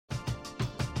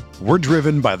We're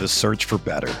driven by the search for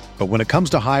better. But when it comes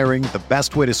to hiring, the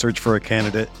best way to search for a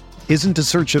candidate isn't to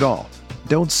search at all.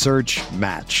 Don't search,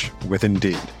 match with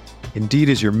Indeed. Indeed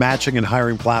is your matching and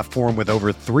hiring platform with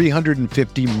over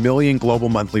 350 million global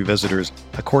monthly visitors,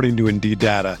 according to Indeed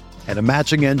data, and a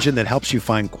matching engine that helps you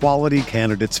find quality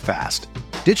candidates fast.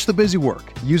 Ditch the busy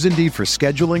work. Use Indeed for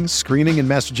scheduling, screening, and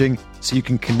messaging so you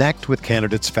can connect with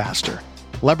candidates faster.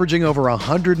 Leveraging over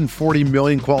 140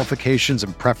 million qualifications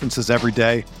and preferences every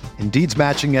day, Indeed's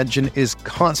matching engine is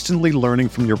constantly learning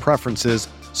from your preferences,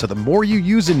 so the more you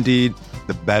use Indeed,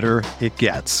 the better it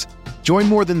gets. Join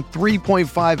more than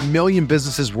 3.5 million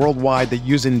businesses worldwide that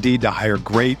use Indeed to hire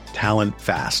great talent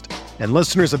fast. And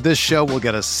listeners of this show will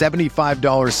get a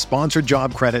 $75 sponsored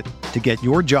job credit to get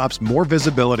your jobs more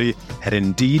visibility at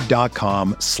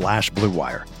Indeed.com/Blue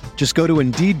Wire. Just go to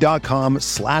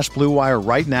Indeed.com/Blue Wire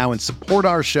right now and support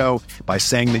our show by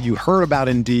saying that you heard about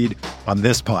Indeed on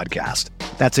this podcast.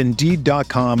 That's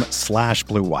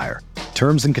Indeed.com/Blue Wire.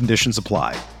 Terms and conditions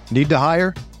apply. Need to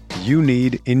hire? You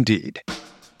need Indeed.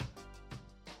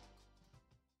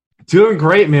 Doing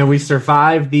great, man. We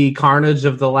survived the carnage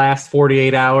of the last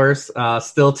 48 hours,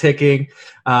 still ticking,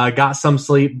 got some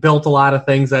sleep, built a lot of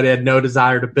things that I had no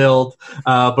desire to build.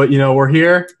 But, we're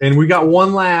here, and we got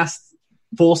one last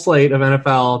full slate of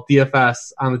NFL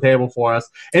DFS on the table for us.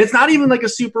 And it's not even like a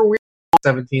super weird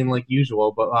 17 like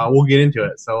usual, but we'll get into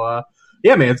it. So,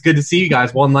 yeah, man, it's good to see you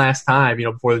guys one last time,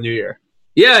 before the new year.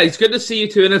 Yeah, it's good to see you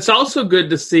too. And it's also good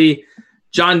to see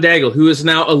John Daigle, who is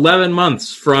now 11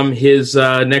 months from his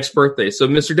next birthday. So,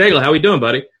 Mr. Daigle, how are we doing,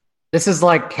 buddy? This is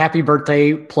like happy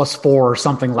birthday +4 or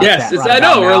something like that. Yes, I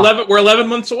know. We're 11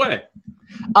 months away.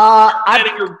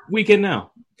 Planning your weekend now.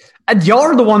 Y'all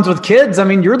are the ones with kids. I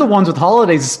mean, you're the ones with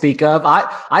holidays to speak of.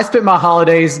 I spent my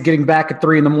holidays getting back at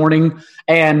 3 a.m.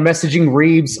 and messaging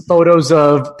Reeves photos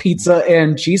of pizza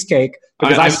and cheesecake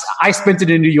because I spent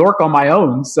it in New York on my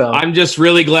own. So I'm just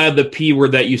really glad the P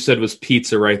word that you said was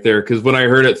pizza right there, because when I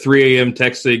heard at 3 a.m.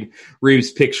 texting Reeves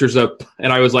pictures up,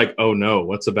 and I was like, oh no,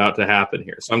 what's about to happen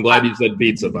here? So I'm glad you said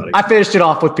pizza, buddy. I finished it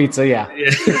off with pizza, yeah.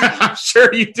 I'm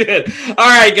sure you did. All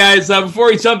right, guys, before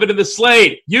we jump into the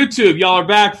slate, YouTube, y'all are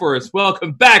back for us.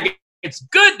 Welcome back. It's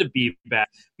good to be back.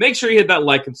 Make sure you hit that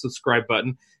like and subscribe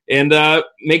button, and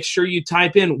make sure you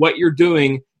type in what you're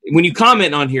doing. When you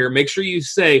comment on here, make sure you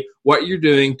say what you're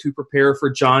doing to prepare for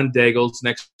John Daigle's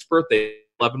next birthday,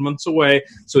 11 months away.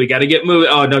 So we got to get moving.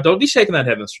 Oh, no, don't be shaking that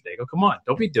head, Mr. Daigle. Come on.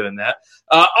 Don't be doing that.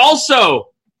 Also,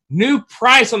 new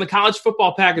price on the college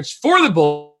football package for the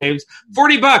bowl games,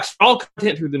 $40. All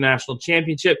content through the national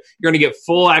championship. You're going to get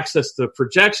full access to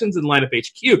projections and lineup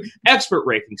HQ, expert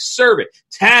rankings, survey,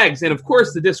 tags, and of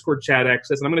course the Discord chat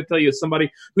access. And I'm going to tell you as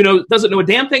somebody who doesn't know a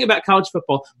damn thing about college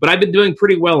football, but I've been doing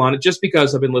pretty well on it just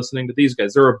because I've been listening to these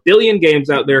guys. There are a billion games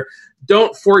out there.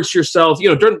 Don't force yourself,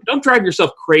 don't drive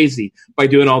yourself crazy by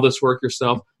doing all this work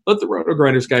yourself. Let the Roto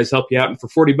Grinders guys help you out, and for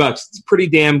 $40, it's a pretty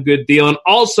damn good deal. And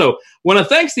also, want to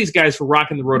thank these guys for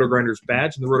rocking the Roto Grinders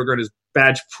badge and the Roto Grinders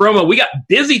badge promo. We got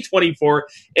Busy 24,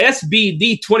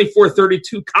 SBD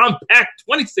 2432, Compact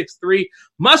 26.3,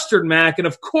 Mustard Mac, and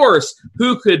of course,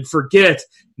 who could forget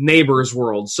Neighbors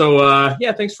World? So,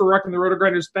 thanks for rocking the Roto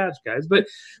Grinders badge, guys. But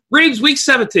Reeves, week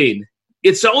 17.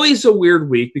 It's always a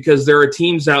weird week because there are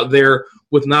teams out there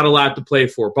with not a lot to play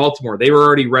for. Baltimore, they were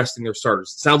already resting their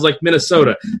starters. It sounds like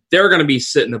Minnesota, they're going to be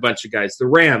sitting a bunch of guys. The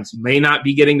Rams may not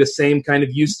be getting the same kind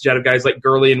of usage out of guys like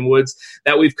Gurley and Woods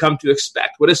that we've come to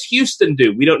expect. What does Houston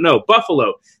do? We don't know.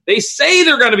 Buffalo, they say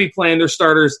they're going to be playing their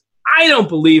starters. I don't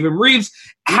believe him. Reeves,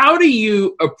 how do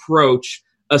you approach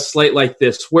a slate like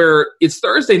this where it's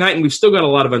Thursday night and we've still got a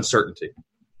lot of uncertainty?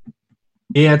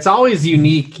 Yeah, it's always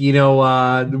unique,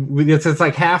 it's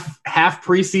like half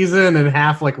preseason and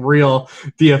half like real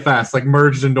DFS, like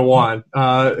merged into one.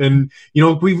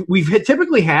 We've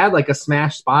typically had like a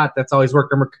smash spot that's always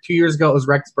worked. Remember 2 years ago it was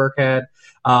Rex Burkhead.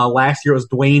 Last year it was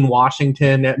Dwayne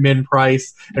Washington at min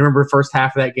price. I remember the first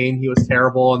half of that game he was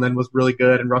terrible and then was really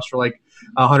good and rushed for like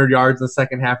 100 yards in the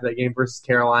second half of that game versus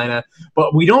Carolina.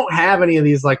 But we don't have any of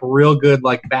these like real good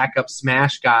like backup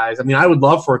smash guys. I mean, I would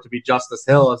love for it to be Justice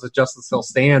Hill as a Justice Hill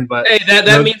stand, but hey,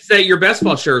 that means that your best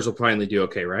ball shares will finally do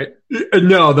okay, right?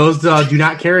 No, those do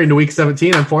not carry into week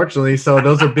 17, unfortunately. So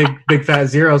those are big fat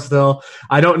zeros still.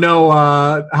 I don't know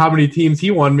how many teams he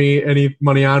won me any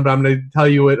money on, but I'm going to tell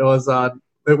you it was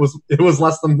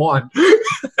less than one.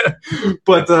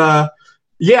 But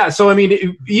yeah, so I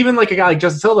mean, even like a guy like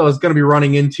Justice Hill, though, is going to be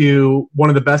running into one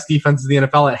of the best defenses in the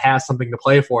NFL that has something to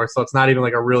play for. So it's not even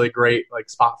like a really great like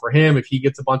spot for him if he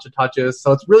gets a bunch of touches.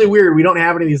 So it's really weird. We don't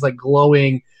have any of these like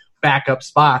glowing backup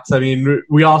spots. I mean,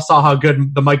 we all saw how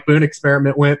good the Mike Boone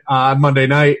experiment went on Monday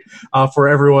night for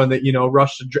everyone that,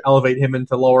 rushed to elevate him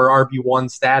into lower RB1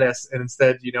 status. And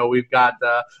instead, we've got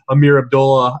Amir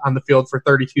Abdullah on the field for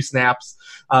 32 snaps.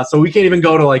 So we can't even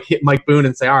go to hit Mike Boone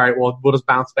and say, all right, well, we'll just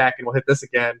bounce back and we'll hit this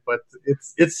again. But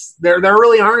there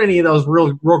really aren't any of those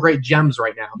real great gems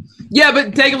right now. Yeah,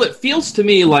 but Daigle, it feels to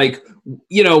me like,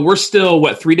 we're still,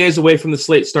 3 days away from the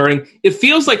slate starting. It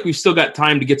feels like we've still got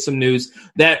time to get some news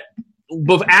that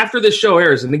after this show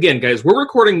airs. And again, guys, we're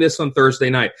recording this on Thursday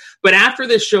night. But after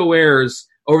this show airs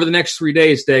over the next 3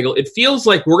 days, Daigle, it feels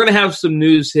like we're going to have some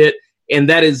news hit, and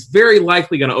that is very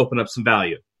likely going to open up some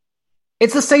value.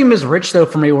 It's the same as Rich, though,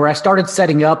 for me, where I started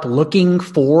setting up looking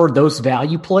for those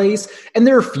value plays, and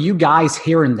there are a few guys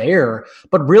here and there,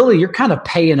 but really you're kind of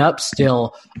paying up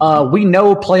still. We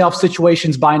know playoff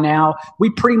situations by now. We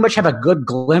pretty much have a good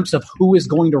glimpse of who is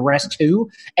going to rest who,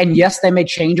 and yes, they may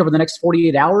change over the next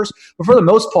 48 hours, but for the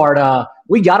most part,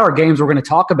 we got our games we're going to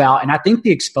talk about, and I think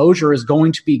the exposure is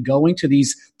going to be going to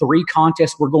these 3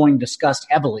 contests we're going to discuss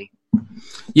heavily.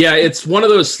 Yeah, it's one of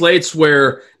those slates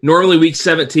where normally week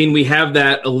 17 we have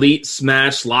that elite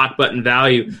smash lock button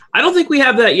value. I don't think we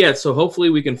have that yet, so hopefully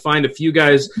we can find a few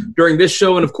guys during this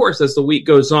show, and of course as the week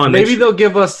goes on. Maybe they'll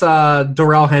give us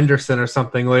Darrell Henderson or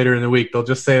something later in the week. They'll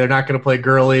just say they're not going to play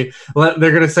Gurley. They're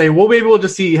going to say, well, maybe we'll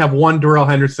just have one Darrell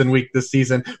Henderson week this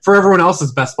season for everyone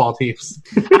else's best ball teams.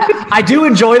 I do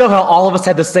enjoy, though, how all of us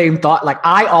had the same thought. Like,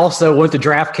 I also went to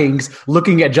DraftKings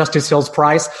looking at Justice Hill's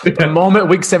price. The moment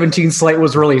week 17 slate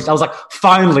was released, I was like,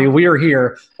 finally, we are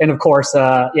here. And of course,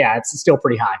 it's still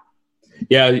pretty high.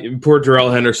 Yeah, poor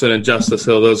Darrell Henderson and Justice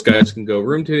Hill, those guys can go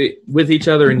with each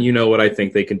other, and you know what I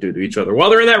think they can do to each other while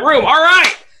they're in that room. All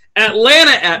right,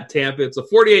 Atlanta at Tampa. It's a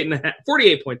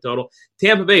 48-point total.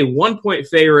 Tampa Bay 1-point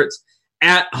favorites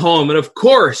at home. And of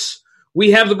course,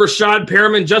 we have the Rashad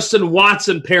Perriman, Justin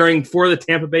Watson pairing for the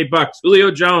Tampa Bay Bucks. Julio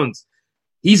Jones,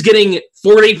 he's getting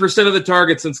 40% of the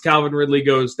targets since Calvin Ridley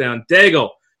goes down. Daigle,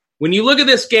 when you look at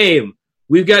this game,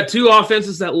 we've got 2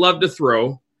 offenses that love to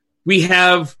throw. We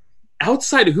have,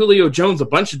 outside of Julio Jones, a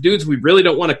bunch of dudes we really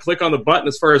don't want to click on the button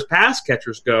as far as pass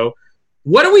catchers go.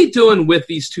 What are we doing with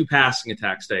these 2 passing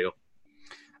attacks, Daigle?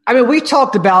 I mean, we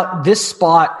talked about this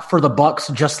spot for the Bucks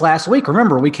just last week.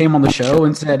 Remember, we came on the show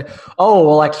and said, oh,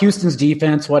 well, like Houston's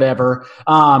defense, whatever,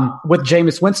 with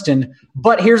Jameis Winston.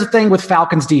 But here's the thing with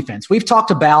Falcons defense. We've talked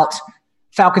about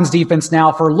Falcons defense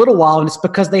now for a little while, and it's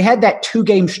because they had that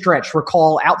 2-game stretch,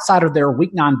 recall, outside of their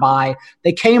week 9 bye.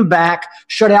 They came back,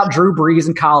 shut out Drew Brees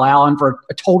and Kyle Allen for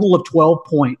a total of 12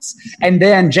 points. And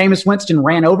then Jameis Winston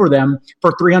ran over them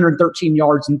for 313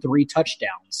 yards and 3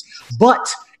 touchdowns.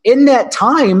 But in that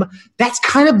time, that's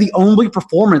kind of the only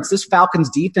performance this Falcons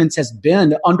defense has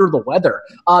been under the weather.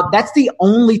 That's the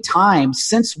only time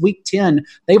since week 10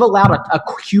 they've allowed a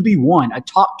QB1, a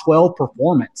top 12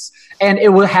 performance. And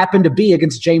it would happen to be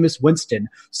against Jameis Winston.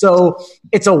 So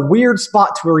it's a weird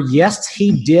spot to where, yes,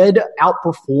 he did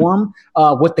outperform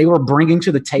what they were bringing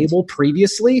to the table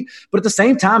previously. But at the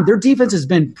same time, their defense has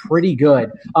been pretty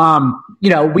good.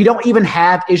 We don't even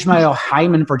have Ishmael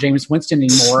Hyman for Jameis Winston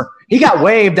anymore. He got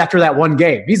waived after that one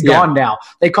game. He's gone now.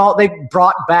 They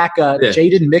brought back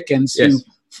Jaden Mickens, who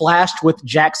flashed with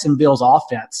Jacksonville's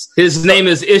offense. His name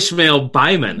is Ishmael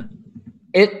Byman.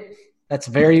 That's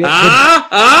very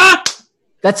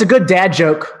that's a good dad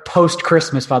joke post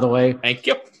Christmas, by the way. Thank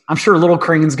you. I'm sure Little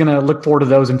Crane's going to look forward to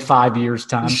those in 5 years'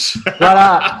 time.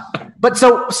 But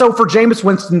so for Jameis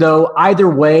Winston, though, either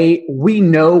way, we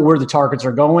know where the targets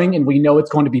are going, and we know it's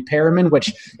going to be Perriman, which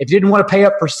if you didn't want to pay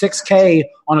up for $6K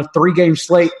on a 3-game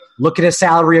slate, look at his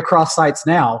salary across sites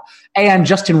now. And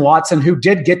Justin Watson, who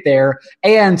did get there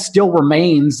and still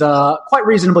remains quite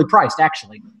reasonably priced,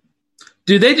 actually.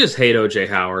 Dude, they just hate O.J.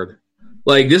 Howard.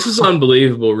 Like, this is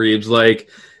unbelievable, Reeves. Like,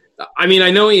 I mean,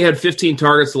 I know he had 15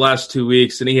 targets the last 2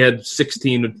 weeks, and he had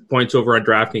 16 points over on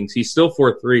DraftKings. He's still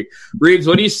 4-3. Reeves,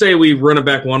 what do you say we run it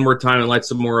back one more time and light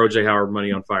some more O.J. Howard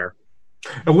money on fire?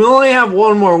 And we'll only have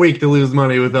one more week to lose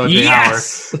money with O.J. Howard.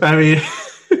 I mean,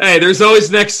 hey, there's always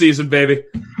next season, baby.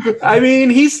 I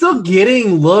mean, he's still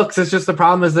getting looks. It's just the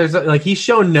problem is he's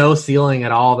shown no ceiling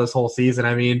at all this whole season.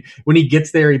 I mean, when he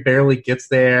gets there, he barely gets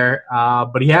there.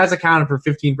 But he has accounted for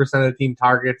 15% of the team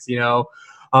targets,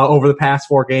 over the past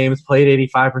 4 games, played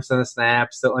 85% of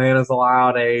snaps. Atlanta's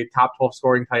allowed a top 12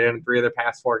 scoring tight end in 3 of their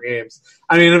past 4 games.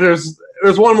 I mean, if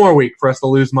there's one more week for us to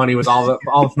lose money with all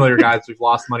the familiar guys we've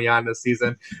lost money on this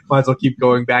season, might as well keep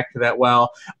going back to that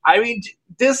well. I mean,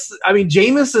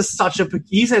 Jameis is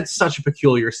he's had such a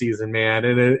peculiar season, man,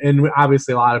 and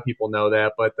obviously a lot of people know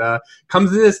that. But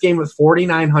comes into this game with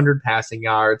 4,900 passing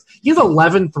yards. He has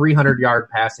 11 300-yard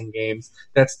passing games.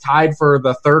 That's tied for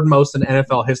the third most in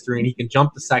NFL history, and he can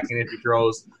jump to second if he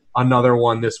throws another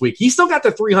one this week. He still got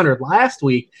to 300 last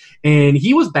week, and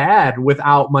he was bad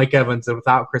without Mike Evans and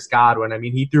without Chris Godwin. I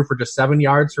mean, he threw for just 7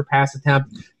 yards per pass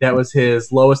attempt. That was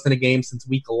his lowest in a game since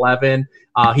week 11.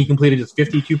 He completed just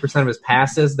 52% of his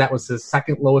passes. That was his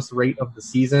second lowest rate of the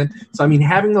season. So, I mean,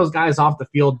 having those guys off the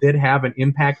field did have an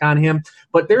impact on him,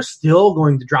 but they're still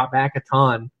going to drop back a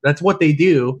ton. That's what they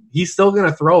do. He's still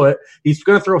going to throw it. He's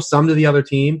going to throw some to the other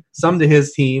team, some to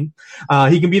his team.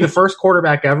 He can be the first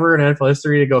quarterback ever in NFL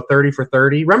history to go 30 for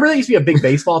 30. Remember that used to be a big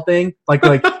baseball thing? Like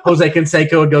Jose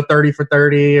Canseco would go 30 for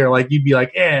 30, or like you'd be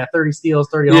like, 30 steals,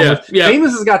 30 homers. Yeah. Jameis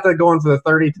has got that going for the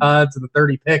 30 tuds and the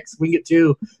 30 picks. We can get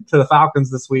 2 to the Falcons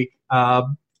this week.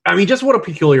 Just what a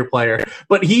peculiar player.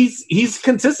 But he's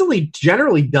consistently,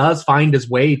 generally does find his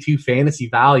way to fantasy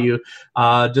value.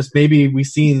 Just maybe we've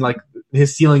seen like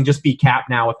his ceiling just be capped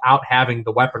now without having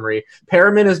the weaponry.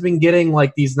 Perriman has been getting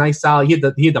like these nice solid.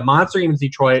 He had the monster game in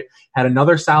Detroit. Had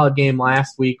another solid game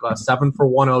last week. 7 for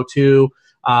 102.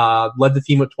 Led the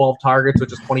team with 12 targets,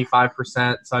 which is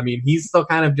 25%. So, I mean, he's still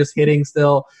kind of just hitting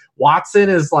still. Watson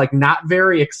is like not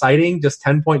very exciting, just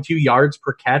 10.2 yards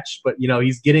per catch, but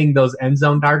he's getting those end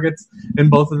zone targets in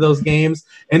both of those games.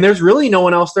 And there's really no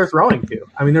one else they're throwing to.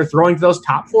 I mean, they're throwing to those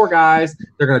top 4 guys.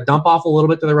 They're going to dump off a little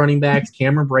bit to the running backs.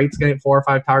 Cameron Brate's going to get 4 or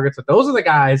 5 targets, but those are the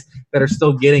guys that are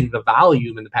still getting the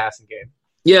volume in the passing game.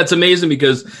 Yeah, it's amazing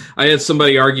because I had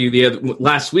somebody argue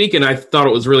last week, and I thought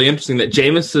it was really interesting that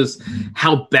Jameis is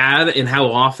how bad and how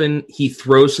often he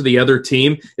throws to the other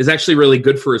team is actually really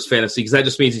good for his fantasy, because that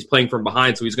just means he's playing from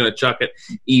behind, so he's going to chuck it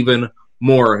even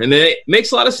more. And it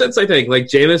makes a lot of sense, I think. Like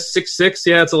Jameis, 6'6",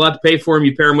 yeah, it's a lot to pay for him.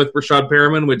 You pair him with Rashad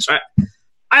Perriman, which I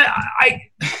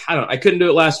don't know. I couldn't do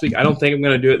it last week. I don't think I'm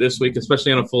going to do it this week,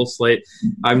 especially on a full slate.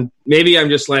 Maybe I'm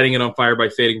just lighting it on fire by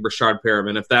fading Rashad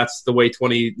Perriman. If that's the way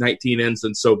 2019 ends,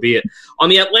 then so be it. On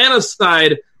the Atlanta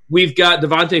side, we've got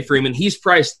Devontae Freeman. He's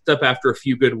priced up after a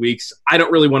few good weeks. I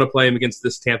don't really want to play him against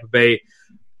this Tampa Bay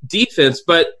defense,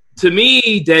 but to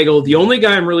me, Daigle, the only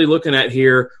guy I'm really looking at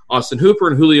here, Austin Hooper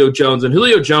and Julio Jones. And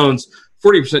Julio Jones,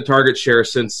 40% target share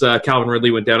since Calvin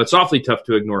Ridley went down. It's awfully tough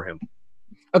to ignore him.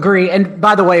 Agree. And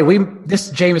by the way, this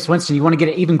Jameis Winston, you want to get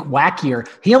it even wackier.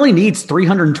 He only needs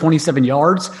 327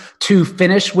 yards to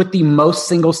finish with the most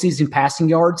single season passing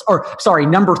yards,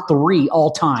 number 3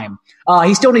 all time.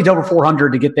 He still needs over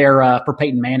 400 to get there for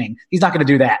Peyton Manning. He's not going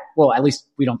to do that. Well, at least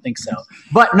we don't think so.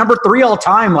 But number 3 all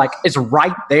time, is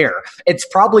right there. It's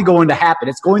probably going to happen.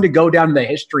 It's going to go down in the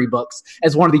history books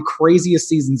as one of the craziest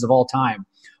seasons of all time.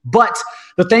 But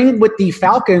the thing with the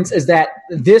Falcons is that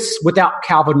this, without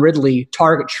Calvin Ridley,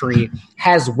 target tree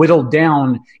has whittled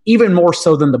down even more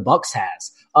so than the Bucs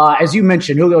has. As you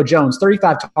mentioned, Julio Jones,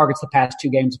 35 targets the past 2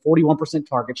 games, 41%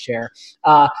 target share.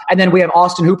 And then we have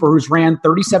Austin Hooper, who's ran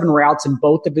 37 routes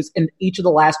in each of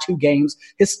the last 2 games.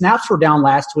 His snaps were down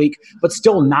last week, but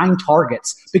still 9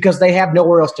 targets because they have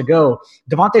nowhere else to go.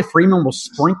 Devontae Freeman will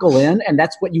sprinkle in, and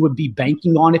that's what you would be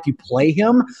banking on if you play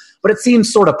him. But it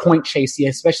seems sort of point chasey,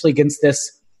 especially against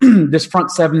this this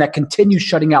front 7 that continues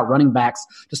shutting out running backs,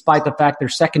 despite the fact their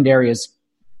secondary is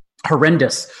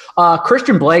horrendous.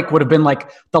 Christian Blake would have been like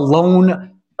the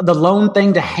lone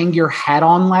thing to hang your hat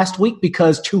on last week,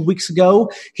 because 2 weeks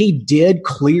ago he did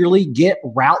clearly get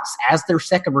routes as their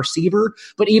second receiver,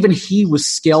 but even he was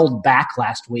scaled back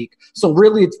last week. So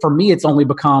really, for me, it's only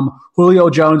become Julio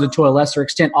Jones and to a lesser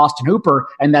extent Austin Hooper,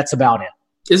 and that's about it.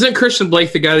 Isn't Christian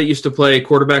Blake the guy that used to play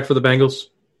quarterback for the Bengals?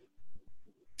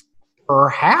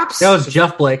 Perhaps. That was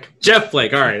Jeff Blake. Jeff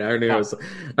Blake. All right. I already knew it was.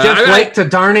 Jeff Blake to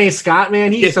Darnay Scott,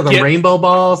 man. He used to the rainbow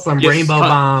balls, some rainbow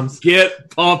bombs. Get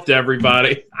pumped,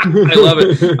 everybody. I love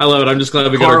it. I'm just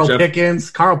glad we got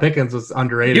Jeff. Carl Pickens was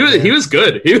underrated. He was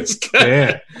good.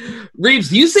 Yeah. Reeves,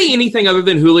 do you see anything other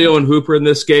than Julio and Hooper in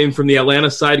this game from the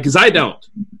Atlanta side? Because I don't.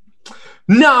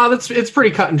 No, it's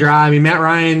pretty cut and dry. I mean, Matt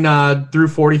Ryan threw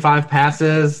 45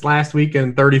 passes last week,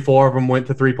 and 34 of them went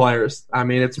to 3 players. I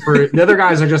mean, the other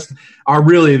guys are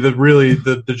really the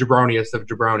jabroniest of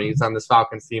jabronis on this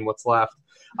Falcons team. What's left?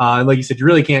 And like you said, you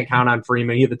really can't count on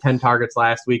Freeman. He had the 10 targets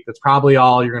last week. That's probably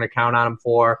all you're going to count on him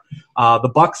for.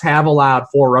 The Bucs have allowed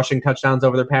 4 rushing touchdowns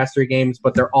over their past 3 games,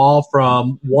 but they're all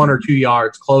from 1 or 2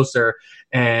 yards closer.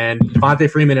 And Devontae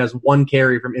Freeman has 1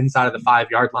 carry from inside of the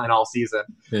 5-yard line all season.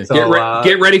 Yeah. So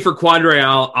get ready for Quandre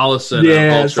Allison.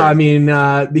 Yeah, so I mean,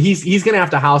 he's going to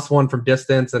have to house one from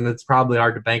distance, and it's probably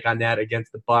hard to bank on that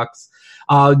against the Bucs.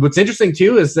 What's interesting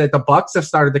too is that the Bucks have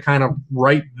started to kind of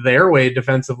right their way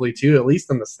defensively too, at least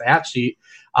on the stat sheet.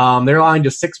 They're allowing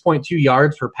just 6.2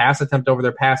 yards per pass attempt over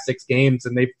their past 6 games,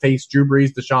 and they've faced Drew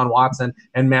Brees, Deshaun Watson,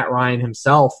 and Matt Ryan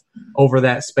himself over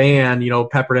that span.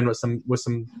 Peppered in with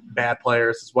some bad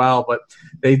players as well, but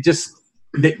they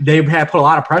had put a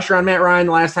lot of pressure on Matt Ryan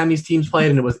the last time these teams played,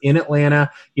 and it was in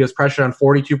Atlanta. He was pressured on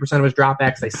 42% of his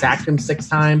dropbacks. They sacked him 6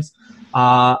 times.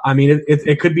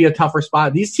 It could be a tougher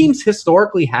spot. These teams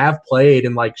historically have played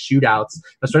in like shootouts,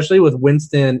 especially with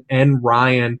Winston and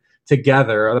Ryan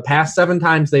together. The past 7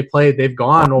 times they played, they've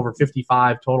gone over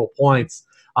 55 total points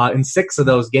in 6 of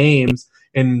those games.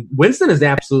 And Winston has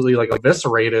absolutely like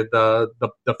eviscerated the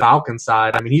Falcons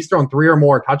side. I mean, he's thrown 3 or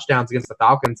more touchdowns against the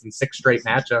Falcons in 6 straight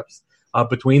matchups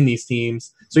between these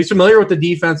teams. So he's familiar with the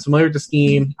defense, familiar with the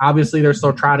scheme. Obviously, they're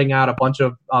still trotting out a bunch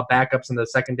of backups in the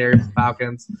secondary for the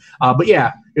Falcons. But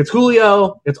yeah, it's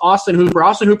Julio. It's Austin Hooper.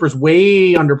 Austin Hooper's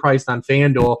way underpriced on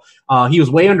FanDuel. He was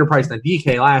way underpriced on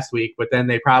DK last week, but then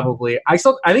they probably – I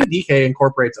think DK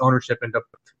incorporates ownership into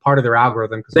part of their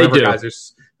algorithm because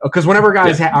whenever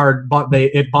guys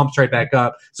it bumps right back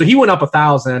up. So he went up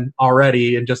 1,000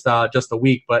 already in just a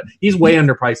week, but he's way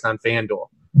underpriced on FanDuel.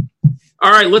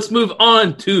 All right, let's move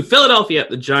on to Philadelphia at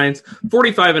the Giants.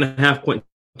 45.5 point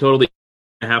total, the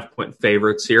half-point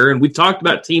favorites here. And we've talked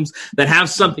about teams that have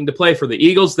something to play for. The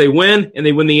Eagles, they win, and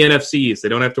they win the NFC East. They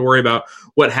don't have to worry about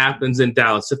what happens in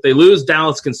Dallas. If they lose,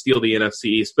 Dallas can steal the NFC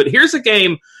East. But here's a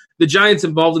game, the Giants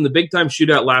involved in the big-time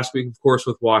shootout last week, of course,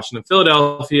 with Washington.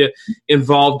 Philadelphia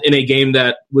involved in a game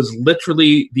that was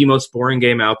literally the most boring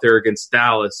game out there against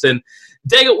Dallas. And,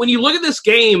 Dago, when you look at this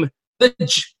game,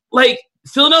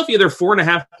 Philadelphia, they're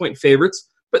 4.5-point favorites,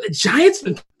 but the Giants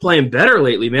have been playing better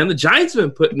lately, man. The Giants have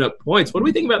been putting up points. What do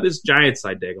we think about this Giants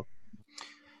side, Dago?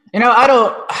 I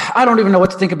don't even know what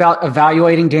to think about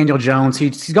evaluating Daniel Jones.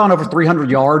 He's gone over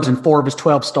 300 yards in 4 of his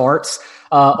 12 starts,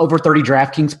 over 30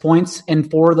 DraftKings points in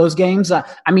 4 of those games.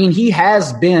 He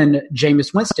has been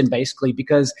Jameis Winston, basically,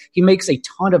 because he makes a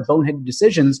ton of boneheaded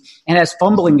decisions and has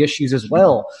fumbling issues as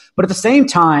well. But at the same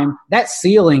time, that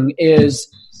ceiling is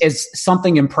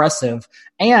something impressive.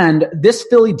 And this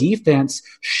Philly defense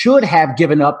should have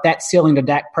given up that ceiling to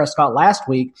Dak Prescott last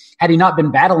week had he not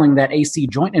been battling that AC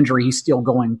joint injury he's still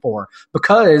going for.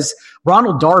 Because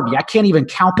Ronald Darby, I can't even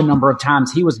count the number of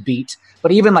times he was beat,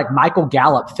 but even like Michael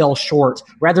Gallup fell short.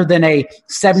 Rather than a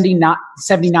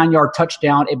 79-yard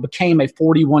touchdown, it became a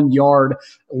 41-yard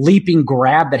leaping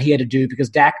grab that he had to do because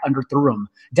Dak underthrew him.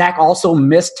 Dak also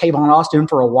missed Tavon Austin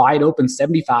for a wide-open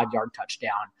 75-yard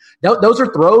touchdown. Those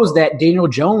are throws that Daniel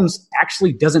Jones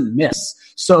actually doesn't miss.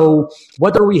 So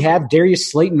whether we have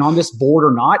Darius Slayton on this board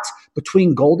or not,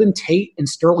 between Golden Tate and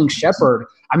Sterling Shepard,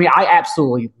 I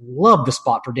absolutely love the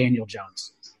spot for Daniel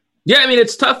Jones. Yeah,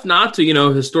 it's tough not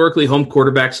to. Historically, home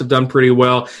quarterbacks have done pretty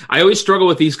well. I always struggle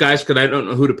with these guys because I don't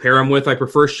know who to pair them with. I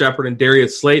prefer Shepard and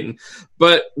Darius Slayton.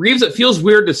 But, Reeves, it feels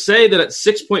weird to say that at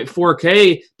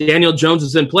 6.4K, Daniel Jones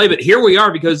is in play. But here we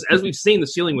are because, as we've seen, the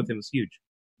ceiling with him is huge.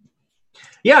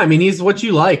 Yeah, he's what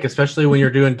you like, especially when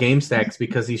you're doing game stacks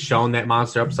because he's shown that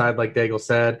monster upside, like Daigle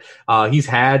said. He's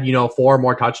had, 4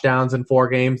 more touchdowns in 4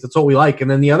 games. That's what we like. And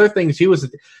then the other thing, too, is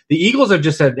the Eagles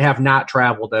have not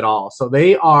traveled at all. So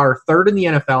they are 3rd in the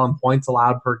NFL in points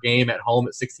allowed per game at home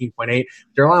at 16.8.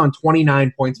 They're allowing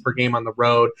 29 points per game on the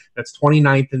road. That's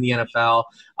 29th in the NFL.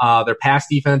 Their pass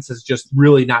defense has just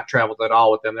really not traveled at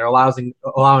all with them. They're allowing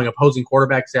opposing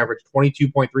quarterbacks to average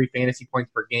 22.3 fantasy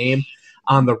points per game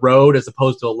on the road as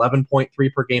opposed to 11.3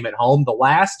 per game at home. The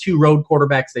last 2 road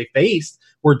quarterbacks they faced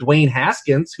were Dwayne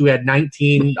Haskins, who had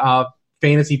 19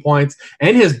 fantasy points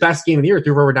and his best game of the year,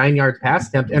 threw for over 9 yards pass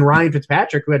attempt, and Ryan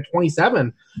Fitzpatrick, who had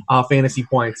 27 fantasy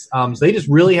points. So they just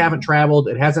really haven't traveled.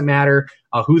 It hasn't mattered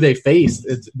who they faced.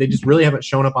 They just really haven't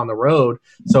shown up on the road.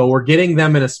 So we're getting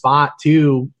them in a spot,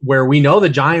 too, where we know the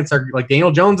Giants are – like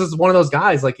Daniel Jones is one of those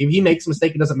guys. Like, if he makes a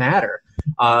mistake, it doesn't matter.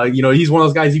 He's one of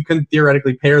those guys you can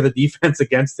theoretically pair the defense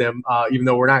against him, even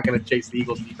though we're not going to chase the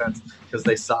Eagles defense because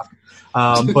they suck.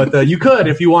 But you could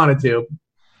if you wanted to.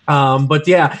 But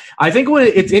yeah, I think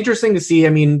it's interesting to see.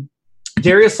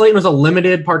 Darius Slayton was a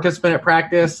limited participant at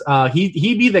practice.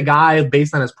 He'd be the guy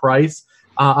based on his price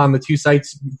on the 2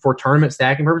 sites for tournament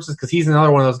stacking purposes because he's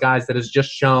another one of those guys that has just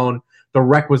shown the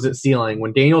requisite ceiling.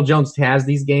 When Daniel Jones has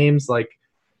these games,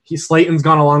 Slayton's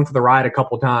gone along for the ride a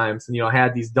couple times and,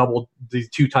 had these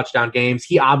 2 touchdown games.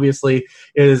 He obviously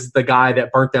is the guy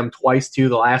that burnt them twice too.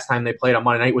 The last time they played on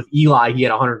Monday night with Eli, he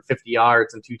had 150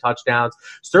 yards and 2 touchdowns.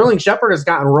 Sterling Shepard has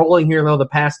gotten rolling here though the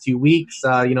past 2 weeks.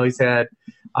 He's had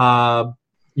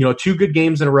 2 good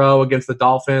games in a row against the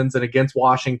Dolphins and against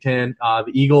Washington.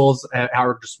 The Eagles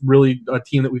are just really a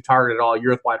team that we've targeted all year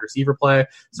with wide receiver play,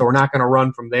 so we're not going to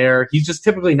run from there. He's just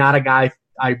typically not a guy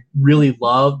I really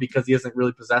love because he doesn't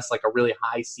really possess like a really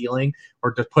high ceiling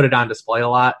or to put it on display a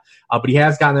lot. But he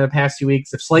has gotten in the past few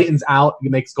weeks. If Slayton's out,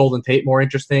 it makes Golden Tate more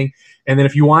interesting. And then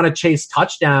if you want to chase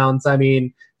touchdowns, I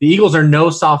mean, the Eagles are no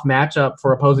soft matchup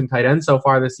for opposing tight ends so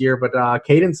far this year, but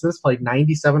Caden Smith's played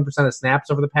 97% of snaps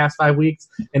over the past 5 weeks,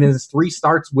 and in his 3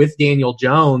 starts with Daniel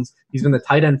Jones, he's been the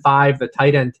tight end 5, the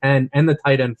tight end 10, and the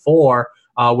tight end 4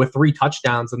 with 3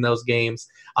 touchdowns in those games.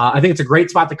 I think it's a great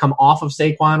spot to come off of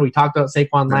Saquon. We talked about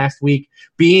Saquon last week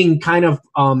being kind of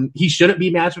he shouldn't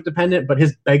be matchup dependent, but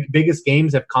his biggest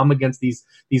games have come against these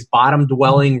bottom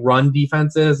dwelling run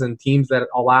defenses and teams that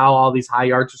allow all these high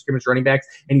yards to scrimmage running backs,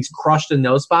 and he's crushed in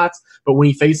those spots. But when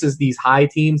he faces these high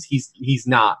teams, he's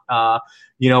not.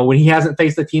 When he hasn't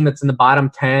faced a team that's in the bottom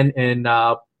 10 in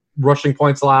rushing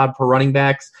points allowed per running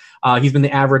backs, he's been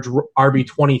the average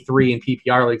RB23 in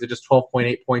PPR leagues at just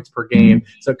 12.8 points per game.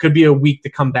 So it could be a week to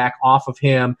come back off of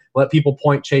him, let people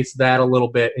point chase that a little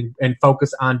bit, and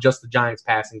focus on just the Giants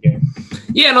passing game.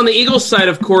 Yeah, and on the Eagles side,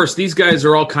 of course, these guys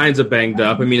are all kinds of banged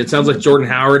up. I mean, it sounds like Jordan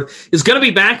Howard is going to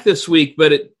be back this week,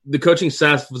 but the coaching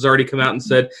staff has already come out and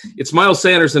said it's Miles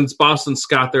Sanders and it's Boston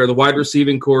Scott there. The wide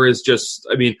receiving core is just,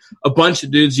 I mean, a bunch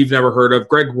of dudes you've never heard of.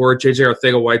 Greg Ward, J.J.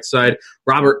 Arcega-Whiteside,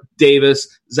 Robert Davis,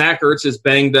 Zach Ertz is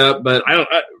banged up, but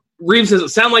Reeves doesn't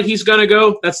sound like he's going to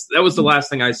go. That was the last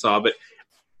thing I saw, but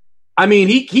I mean,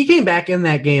 he came back in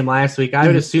that game last week. I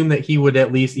would assume that he would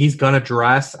he's going to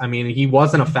dress. I mean, he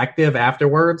wasn't effective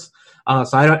afterwards. A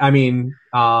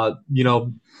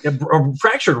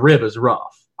fractured rib is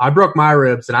rough. I broke my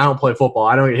ribs, and I don't play football.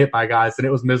 I don't get hit by guys, and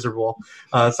it was miserable.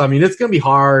 It's going to be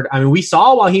hard. I mean, we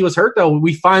saw while he was hurt, though,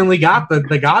 we finally got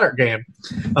the Goddard game.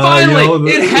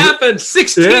 Finally, it happened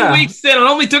 16 weeks in. It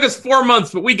only took us 4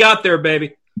 months, but we got there,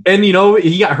 baby. And, he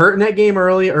got hurt in that game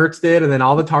early, Ertz did, and then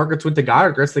all the targets went to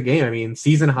Goddard the rest of the game. I mean,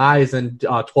 season highs and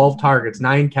 12 targets,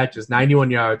 9 catches, 91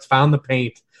 yards, found the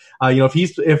paint.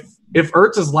 If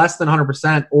Ertz is less than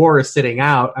 100% or is sitting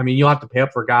out, I mean, you'll have to pay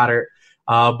up for Goddard.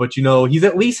 But he's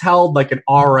at least held like an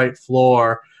all right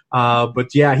floor.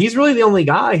 But yeah, he's really the only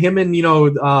guy. Him and,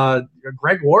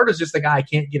 Greg Ward is just the guy I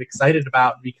can't get excited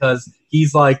about because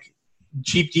he's like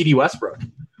cheap D.D. Westbrook.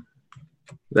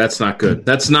 That's not good.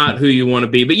 That's not who you want to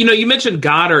be. But, you mentioned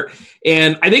Goddard,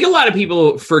 and I think a lot of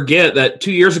people forget that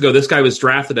 2 years ago, this guy was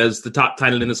drafted as the top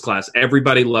tight end in his class.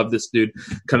 Everybody loved this dude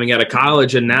coming out of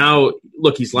college, and now,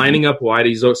 look, he's lining up wide.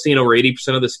 He's seeing over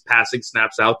 80% of this passing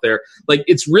snaps out there. Like,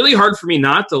 it's really hard for me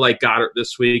not to like Goddard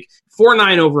this week.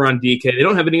 4.9 over on DK. They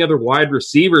don't have any other wide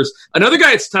receivers. Another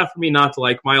guy it's tough for me not to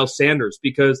like, Miles Sanders,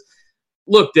 because –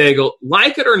 look, Daigle,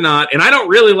 like it or not, and I don't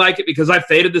really like it because I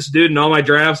faded this dude in all my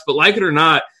drafts, but like it or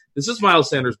not, this is Miles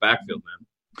Sanders' backfield, man.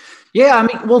 Yeah, I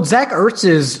mean, well, Zach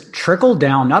Ertz's trickle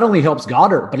down not only helps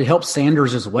Goddard, but it helps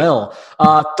Sanders as well.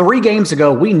 3 games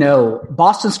ago, we know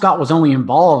Boston Scott was only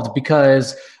involved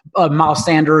because Miles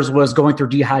Sanders was going through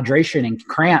dehydration and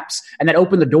cramps, and that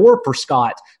opened the door for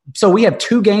Scott. So we have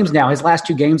 2 games now, his last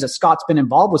 2 games, that Scott's been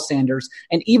involved with Sanders.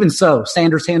 And even so,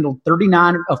 Sanders handled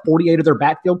 39 of 48 of their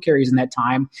backfield carries in that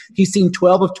time. He's seen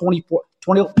 12 of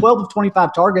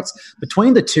 25 targets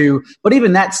between the two, but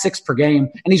even that's 6 per game.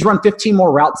 And he's run 15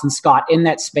 more routes than Scott in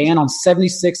that span on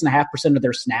 76.5% of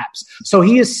their snaps. So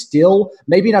he is still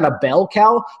maybe not a bell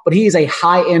cow, but he is a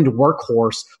high-end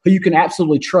workhorse who you can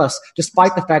absolutely trust,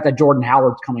 despite the fact that Jordan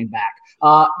Howard's coming back.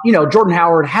 Jordan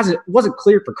Howard wasn't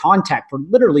cleared for contact for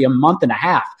literally a month and a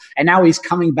half, and now he's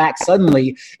coming back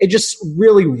suddenly. It just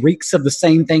really reeks of the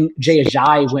same thing Jay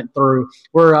Ajayi went through,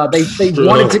 where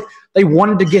they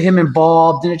wanted to get him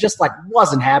involved, and it just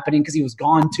wasn't happening because he was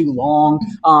gone too long.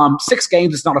 6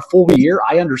 games is not a full year,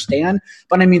 I understand,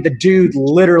 but I mean the dude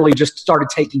literally just started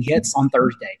taking hits on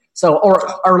Thursday. Or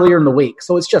earlier in the week.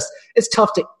 So it's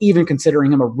tough to even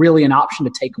considering him an option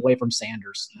to take away from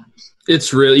Sanders.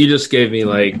 It's really, you just gave me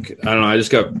I don't know, I just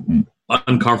got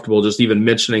uncomfortable just even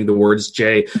mentioning the words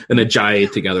Jay and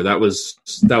Ajayi together. That was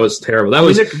terrible.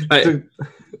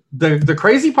 The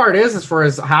crazy part is, as far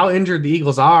as how injured the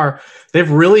Eagles are,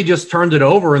 they've really just turned it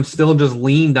over and still just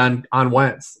leaned on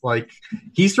Wentz.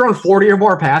 He's thrown 40 or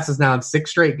more passes now in 6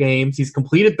 straight games. He's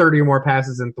completed 30 or more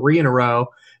passes in 3 in a row.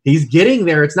 He's getting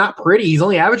there. It's not pretty. He's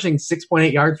only averaging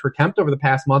 6.8 yards per attempt over the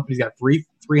past month, but he's got 3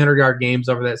 300-yard games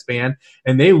over that span.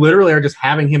 And they literally are just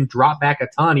having him drop back a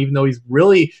ton, even though he's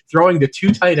really throwing to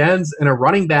 2 tight ends and a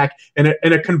running back and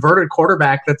a converted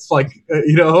quarterback that's a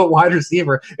wide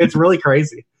receiver. It's really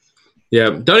crazy. Yeah,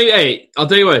 I'll tell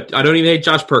you what, I don't even hate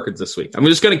Josh Perkins this week. I'm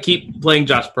just going to keep playing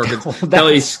Josh Perkins until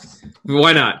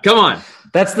Why not? Come on.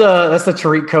 That's the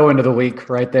Tariq Cohen of the week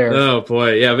right there. Oh,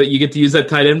 boy. Yeah, but you get to use that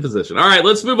tight end position. All right,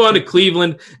 let's move on to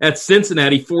Cleveland at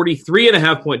Cincinnati.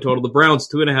 43.5-point total. The Browns,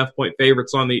 2.5-point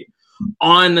favorites on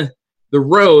the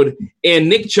road. And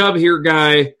Nick Chubb here,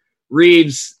 guy,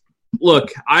 Reeves.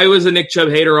 Look, I was a Nick Chubb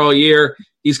hater all year.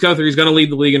 He's come through. He's going to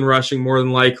lead the league in rushing more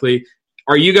than likely.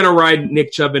 Are you going to ride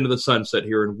Nick Chubb into the sunset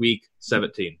here in week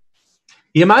 17?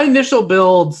 Yeah, my initial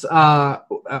builds, I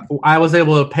was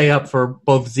able to pay up for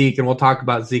both Zeke, and we'll talk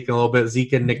about Zeke in a little bit.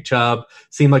 Zeke and Nick Chubb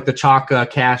seem like the chalk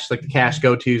cash, like the cash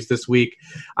go-tos this week.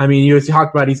 I mean, you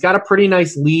talked about, he's got a pretty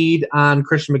nice lead on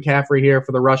Christian McCaffrey here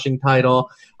for the rushing title.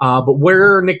 But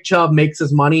where Nick Chubb makes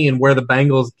his money and where the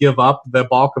Bengals give up the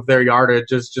bulk of their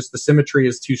yardage is just the symmetry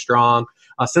is too strong.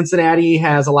 Cincinnati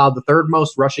has allowed the third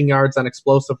most rushing yards on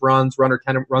explosive runs, runs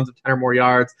of 10 or more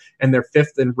yards, and their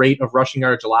fifth in rate of rushing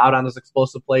yardage allowed on those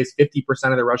explosive plays. 50%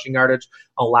 of their rushing yardage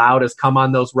allowed has come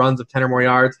on those runs of 10 or more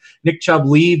yards. Nick Chubb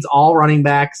leads all running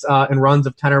backs in runs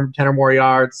of 10 or more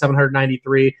yards,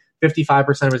 793.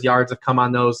 55% of his yards have come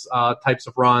on those types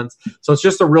of runs. So it's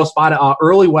just a real spot.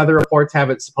 Early weather reports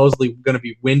have it supposedly going to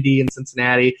be windy in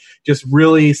Cincinnati. Just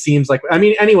really seems like, I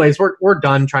mean, anyways, we're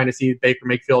done trying to see Baker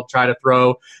Mayfield try to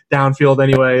throw downfield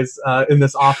anyways in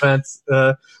this offense.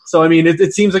 So, I mean,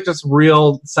 it seems like just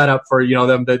real setup for,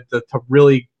 them to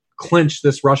really clinch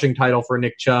this rushing title for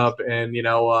Nick Chubb and,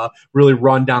 really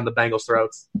run down the Bengals'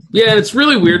 throats. Yeah, and it's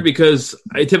really weird because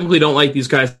I typically don't like these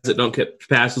guys that don't catch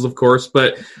passes, of course.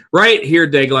 But right here,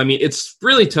 Daigle, I mean, it's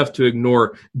really tough to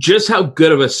ignore just how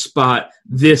good of a spot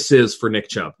this is for Nick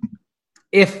Chubb.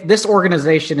 If this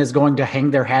organization is going to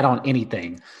hang their hat on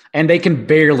anything, and they can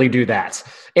barely do that,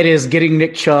 it is getting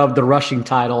Nick Chubb the rushing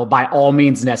title by all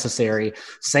means necessary.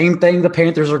 Same thing the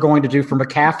Panthers are going to do for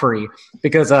McCaffrey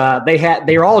because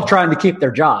they're all trying to keep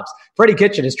their jobs. Freddie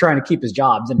Kitchen is trying to keep his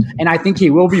jobs, and I think he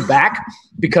will be back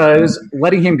because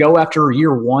letting him go after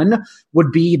year one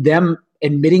would be them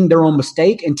admitting their own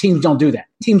mistake, and teams don't do that.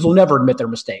 Teams will never admit their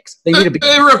mistakes. They need to be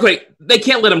real quick. They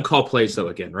can't let him call plays though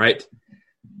again, right?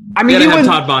 I mean, you have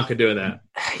Todd Bonka doing that.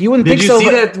 You wouldn't think so. Did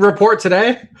you see that report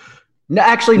today? No,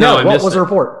 actually, no. What was the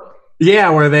report?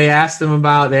 Yeah, where they asked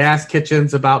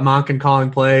Kitchens about Monken calling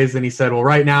plays, and he said, well,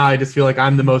 right now I just feel like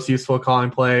I'm the most useful at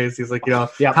calling plays. He's like,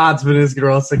 yep. Todd's been his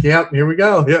girl. It's like, yep, here we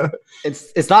go. Yeah.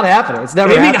 It's not happening. It's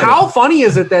never happening. How funny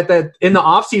is it that in the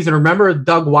offseason, remember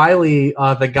Doug Wiley,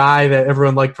 the guy that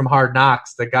everyone liked from Hard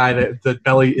Knocks, the guy that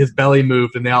his belly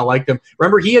moved and they all liked him.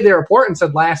 Remember, he had their report and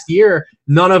said last year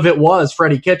none of it was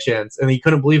Freddie Kitchens, and he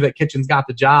couldn't believe that Kitchens got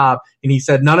the job. And he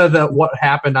said none of what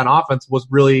happened on offense was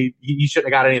really he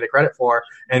shouldn't have got any of the credit for.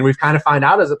 And we've kind of found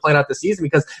out as it played out this season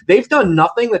because they've done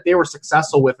nothing that they were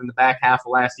successful with in the back half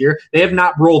of last year. They have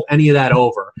not rolled any of that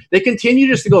over. They continue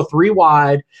just to go three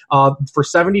wide for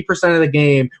 70% of the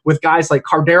game with guys like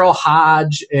Cardero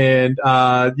Hodge and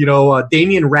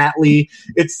Damian Ratley.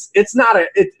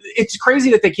 It's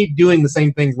crazy that they keep doing the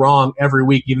same thing wrong every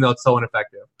week, even though it's so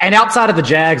ineffective. And outside of the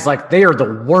Jags, they are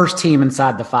the worst team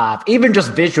inside the five, even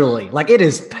just visually. It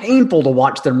is painful to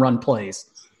watch them run plays.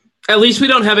 At least we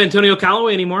don't have Antonio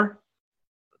Callaway anymore.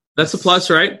 That's a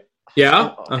plus, right?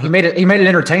 Yeah. He made it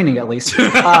entertaining at least.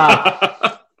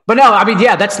 But no, I mean,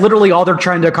 yeah, that's literally all they're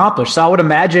trying to accomplish. So I would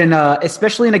imagine,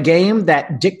 especially in a game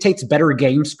that dictates better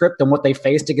game script than what they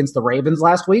faced against the Ravens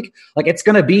last week, it's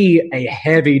going to be a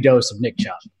heavy dose of Nick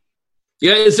Chubb.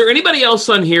 Yeah, is there anybody else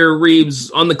on here, Reeves,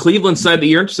 on the Cleveland side that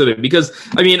you're interested in? Because,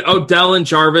 I mean, Odell and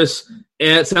Jarvis,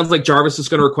 it sounds like Jarvis is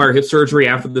going to require hip surgery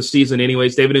after the season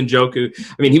anyways. David Njoku,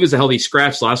 I mean, he was a healthy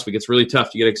scratch last week. It's really tough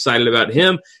to get excited about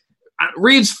him.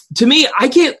 Reeves, to me, I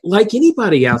can't like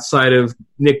anybody outside of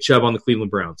Nick Chubb on the Cleveland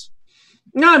Browns.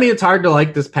 No, I mean, it's hard to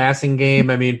like this passing game.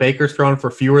 I mean, Baker's thrown for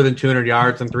fewer than 200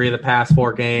 yards in 3 of the past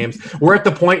 4 games. We're at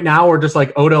the point now where just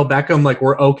Odell Beckham,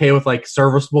 we're okay with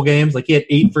serviceable games. He had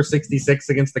 8 for 66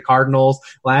 against the Cardinals.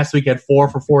 Last week had 4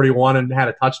 for 41 and had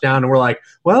a touchdown. And we're like,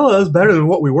 well, that was better than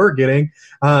what we were getting.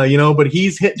 But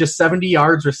he's hit just 70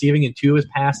 yards receiving in 2 of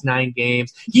his past 9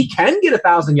 games. He can get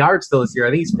 1,000 yards still this year.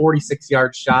 I think he's 46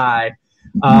 yards shy.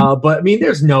 But I mean,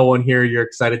 there's no one here you're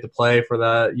excited to play for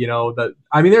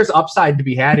there's upside to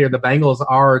be had here. The Bengals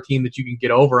are a team that you can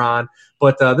get over on,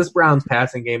 but this Browns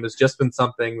passing game has just been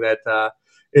something that,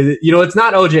 it's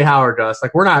not OJ Howard to us.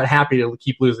 We're not happy to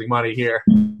keep losing money here.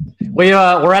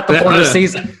 We're at the point of the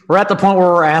season. We're at the point where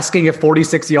we're asking if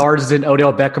 46 yards is in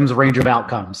Odell Beckham's range of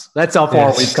outcomes. That's how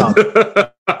far we've come.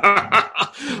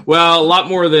 Well, a lot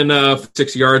more than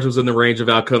 6 yards was in the range of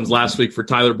outcomes last week for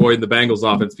Tyler Boyd and the Bengals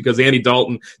offense because Andy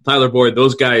Dalton, Tyler Boyd,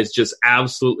 those guys just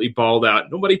absolutely balled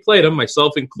out. Nobody played them,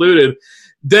 myself included.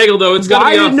 Daigle, though, it's going to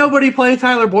be. Why did nobody play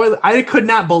Tyler Boyd? I could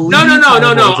not believe. No.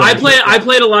 I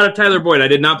played a lot of Tyler Boyd. I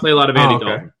did not play a lot of Andy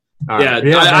Dalton. Right.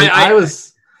 Yeah,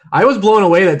 I was blown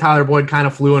away that Tyler Boyd kind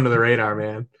of flew under the radar,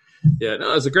 man. Yeah,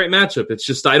 no, it was a great matchup. It's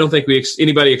just I don't think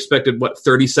anybody expected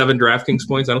 37 DraftKings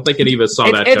points. I don't think any of us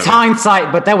saw that. It's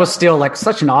hindsight, but that was still like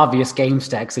such an obvious game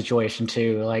stack situation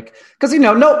too. Like because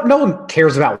no one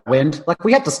cares about wind. Like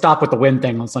we have to stop with the wind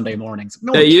thing on Sunday mornings.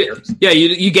 No one cares.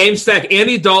 You game stack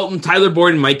Andy Dalton, Tyler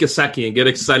Boyd, and Mike Gesicki and get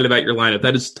excited about your lineup.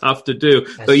 That is tough to do.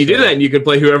 So you do that, and you can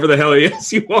play whoever the hell you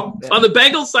want. Yeah. On the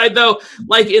Bengals side, though,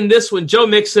 like in this one, Joe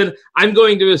Mixon, I'm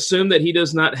going to assume that he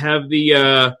does not have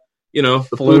the.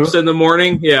 The flus in the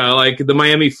morning. Yeah, like the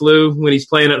Miami flu when he's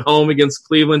playing at home against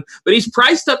Cleveland. But he's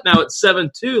priced up now at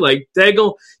 7-2. Like,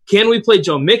 Daigle, can we play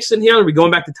Joe Mixon here? Are we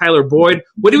going back to Tyler Boyd?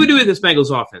 What do we do with this Bengals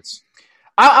offense?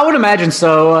 I would imagine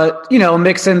so.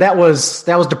 Mixon, that was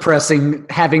depressing,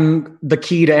 having the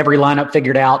key to every lineup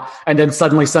figured out, and then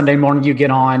suddenly Sunday morning you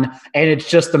get on, and it's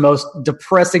just the most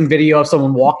depressing video of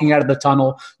someone walking out of the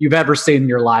tunnel you've ever seen in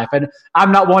your life. And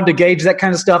I'm not one to gauge that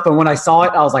kind of stuff, and when I saw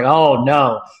it, I was like, oh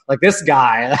no, like this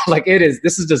guy,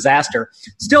 this is disaster.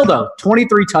 Still though,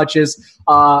 23 touches,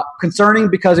 concerning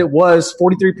because it was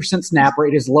 43% snap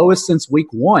rate, his lowest since week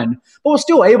 1, but was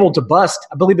still able to bust,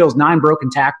 I believe it was 9 broken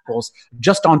tackles,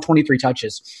 just on 23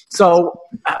 touches. So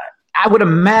I would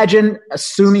imagine,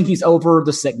 assuming he's over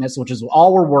the sickness, which is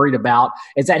all we're worried about,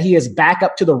 is that he is back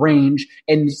up to the range,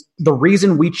 and the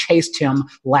reason we chased him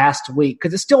last week,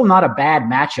 because it's still not a bad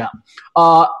matchup.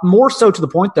 More so to the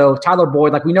point, though, Tyler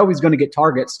Boyd, like we know he's going to get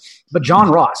targets, but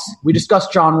John Ross, we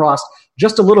discussed John Ross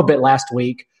just a little bit last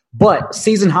week, but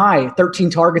season high,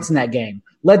 13 targets in that game.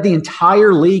 Led the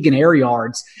entire league in air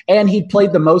yards, and he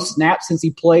played the most snaps since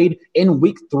he played in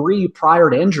week 3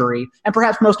 prior to injury, and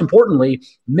perhaps most importantly,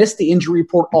 missed the injury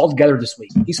report altogether this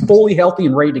week. He's fully healthy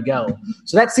and ready to go.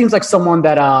 So that seems like someone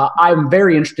that I'm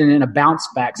very interested in a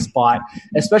bounce-back spot,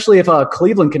 especially if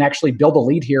Cleveland can actually build a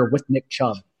lead here with Nick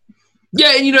Chubb.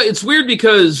 Yeah, and it's weird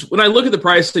because when I look at the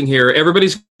pricing here,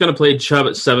 everybody's going to play Chubb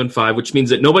at 7.5, which means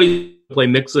that nobody play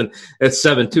Mixon at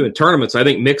 7.2 in tournaments. I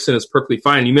think Mixon is perfectly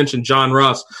fine. You mentioned John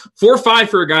Ross. 4.5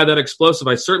 for a guy that explosive.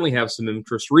 I certainly have some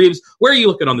interest. Reeves, where are you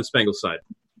looking on this Bengals side?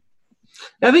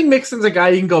 I think Mixon's a guy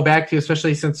you can go back to,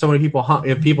 especially since so many people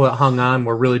that hung on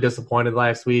were really disappointed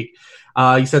last week.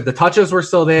 You said the touches were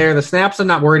still there. The snaps I'm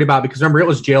not worried about because remember it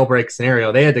was jailbreak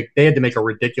scenario. They had to make a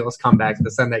ridiculous comeback to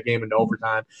send that game into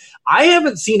overtime. I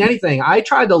haven't seen anything. I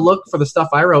tried to look for the stuff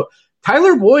I wrote.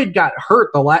 Tyler Boyd got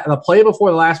hurt the play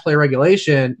before the last play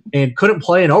regulation and couldn't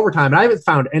play in overtime. And I haven't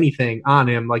found anything on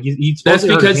him. Like he's supposed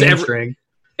to hurt his hamstring.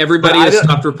 Everybody has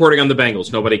stopped reporting on the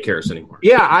Bengals. Nobody cares anymore.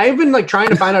 Yeah, I've been trying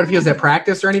to find out if he was at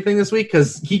practice or anything this week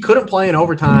because he couldn't play in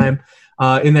overtime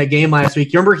in that game last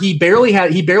week. You remember he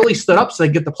barely stood up so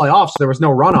they get the playoff, so there was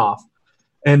no runoff.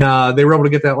 And they were able to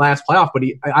get that last playoff, but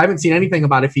I haven't seen anything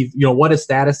about if he, what his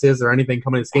status is or anything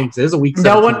coming in this game. Because it is a week.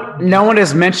 No one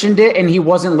has mentioned it, and he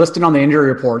wasn't listed on the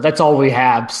injury report. That's all we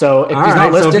have. So if he's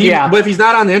not listed, but if he's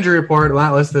not on the injury report,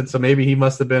 not listed, so maybe he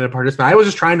must have been a participant. I was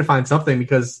just trying to find something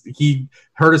because he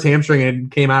hurt his hamstring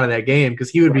and came out of that game because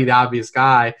he would be the obvious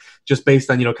guy just based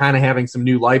on kind of having some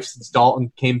new life since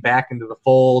Dalton came back into the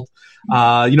fold.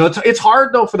 It's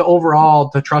hard though for the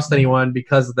overall to trust anyone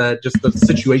because of the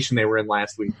situation they were in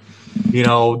last week.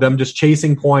 Them just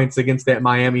chasing points against that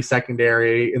Miami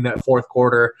secondary in that fourth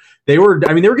quarter. They were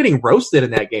getting roasted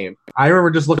in that game. I remember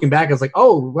just looking back, I was like,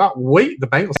 oh, wow, wait, the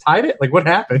Bengals tied it? Like, what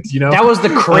happened? That was the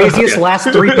craziest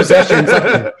last 3 possessions.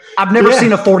 I've never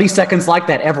seen a 40 seconds like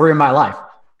that ever in my life.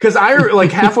 Because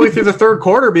halfway through the third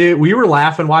quarter, we were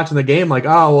laughing watching the game like,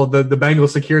 oh, well, the Bengals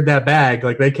secured that bag.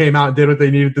 Like, they came out and did what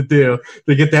they needed to do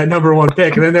to get that number 1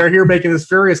 pick. And then they're here making this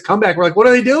furious comeback. We're like, what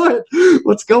are they doing?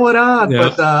 What's going on?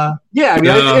 Yeah. But,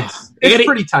 it's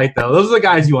pretty tight, though. Those are the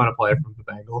guys you want to play from the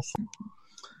Bengals.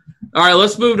 All right,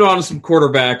 let's move on to some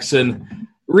quarterbacks. And,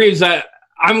 Reeves,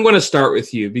 I'm going to start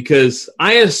with you because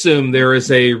I assume there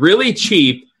is a really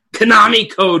cheap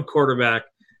Konami code quarterback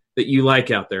that you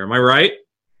like out there. Am I right?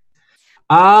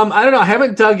 I don't know. I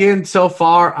haven't dug in so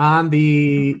far on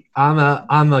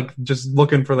just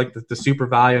looking for the super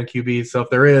value on QB. So if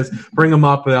there is, bring them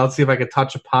up and I'll see if I can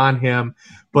touch upon him.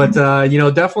 But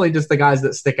definitely just the guys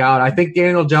that stick out. I think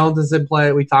Daniel Jones is in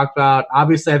play. We talked about.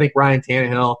 Obviously, I think Ryan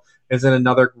Tannehill is in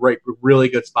another really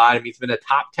good spot. I mean, he's been a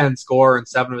top 10 scorer in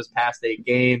 7 of his past 8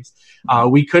 games.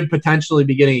 We could potentially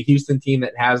be getting a Houston team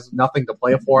that has nothing to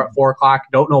play for at 4 o'clock.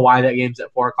 Don't know why that game's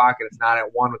at 4 o'clock and it's not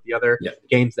at 1 with the other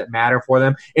games that matter for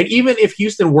them. And even if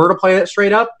Houston were to play it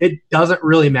straight up, it doesn't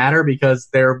really matter because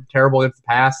they're terrible against the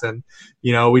pass. And,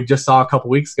 we just saw a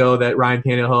couple weeks ago that Ryan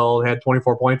Tannehill had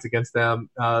 24 points against them.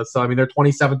 So, I mean, they're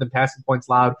 27th in passing points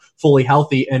allowed, fully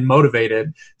healthy and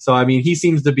motivated. So, I mean, he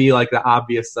seems to be like the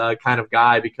obvious kind of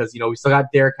guy because, we still got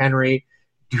Derrick Henry.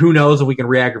 Who knows if we can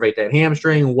re-aggravate that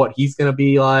hamstring, what he's going to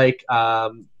be like.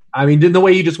 I mean, the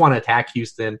way you just want to attack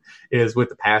Houston is with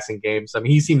the passing game. So, I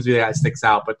mean, he seems to be the guy that sticks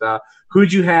out. But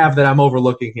who'd you have that I'm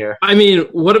overlooking here? I mean,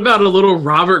 what about a little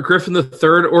Robert Griffin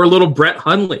III or a little Brett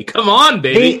Hundley? Come on,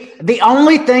 baby. The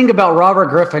only thing about Robert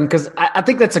Griffin, because I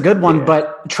think that's a good one,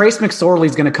 but Trace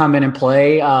McSorley's going to come in and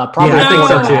play. Probably I think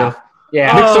so, too.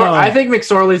 Yeah. I think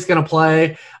McSorley's going to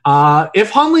play. If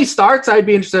Hundley starts, I'd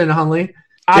be interested in Hundley.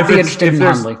 I'd be interested in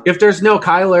Hundley. If there's no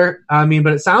Kyler, I mean,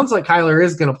 but it sounds like Kyler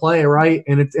is going to play, right?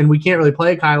 And we can't really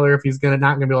play Kyler if he's not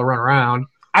going to be able to run around.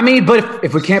 I mean, but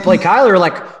if we can't play Kyler,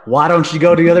 why don't you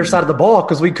go to the other side of the ball?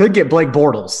 Because we could get Blake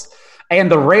Bortles. And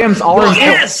the Rams are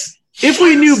yes! If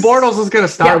we knew Bortles was going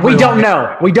to start. Yeah, we don't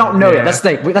know. We don't know yet. That's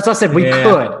the thing. That's what I said.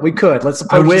 We could. Let's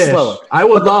approach it slower. I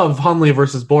would love Hundley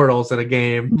versus Bortles in a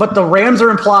game. But the Rams are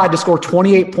implied to score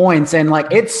 28 points, and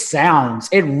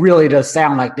it really does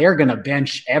sound like they're going to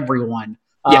bench everyone.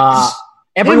 Yes.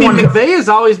 McVay has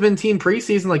always been team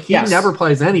preseason. Like, he never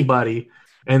plays anybody,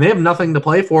 and they have nothing to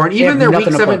play for. And even their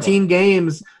Week 17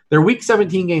 games – their Week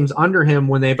 17 games under him,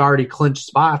 when they've already clinched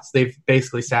spots, they've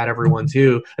basically sat everyone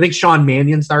too. I think Sean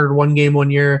Mannion started one game one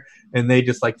year, and he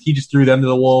just threw them to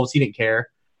the wolves. He didn't care.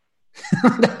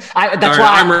 That's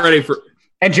why I'm ready for.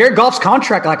 And Jared Goff's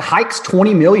contract hikes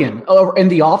 $20 million in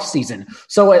the offseason.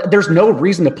 So there's no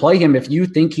reason to play him if you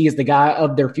think he is the guy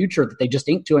of their future that they just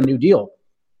inked to a new deal.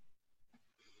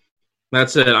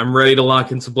 That's it. I'm ready to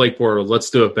lock in some Blake Bortles. Let's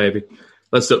do it, baby.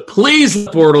 Let's do it. Please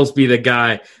let Bortles be the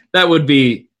guy. That would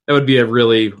be a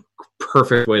really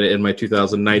perfect way to end my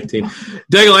 2019.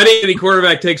 Daigle, I need any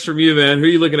quarterback takes from you, man. Who are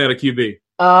you looking at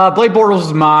QB? Blake Bortles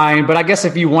is mine, but I guess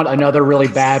if you want another really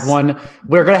bad one,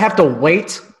 we're going to have to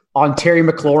wait on Terry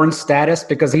McLaurin's status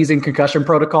because he's in concussion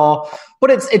protocol. But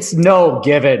it's no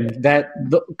given that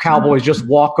the Cowboys just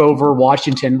walk over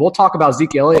Washington. We'll talk about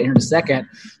Zeke Elliott here in a second.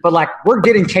 But, we're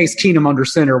getting Case Keenum under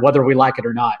center whether we like it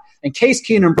or not. And Case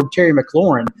Keenum from Terry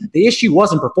McLaurin, the issue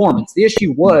wasn't performance. The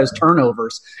issue was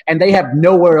turnovers. And they have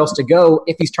nowhere else to go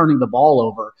if he's turning the ball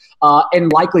over.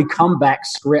 And likely comeback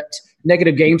script,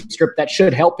 negative game script that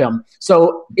should help him.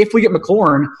 So if we get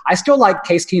McLaurin, I still like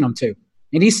Case Keenum too.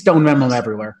 And he's stone minimum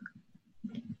everywhere.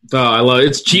 Oh, I love it.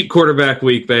 It's cheap quarterback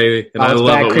week, baby. And I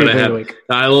love it when I have it.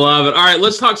 I love it. All right,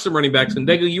 let's talk some running backs. And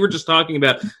Daigle, you were just talking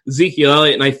about Ezekiel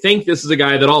Elliott, and I think this is a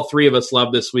guy that all three of us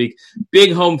love this week.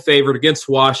 Big home favorite against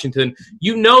Washington.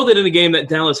 You know that in a game that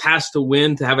Dallas has to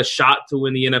win to have a shot to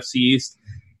win the NFC East,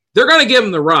 they're going to give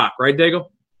him the rock, right, Daigle?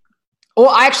 Well,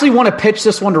 I actually want to pitch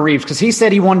this one to Reeves because he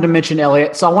said he wanted to mention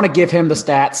Elliott, so I want to give him the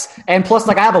stats. And plus,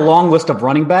 I have a long list of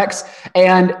running backs,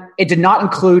 and it did not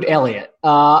include Elliott.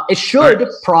 It should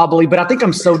probably, but I think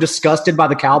I'm so disgusted by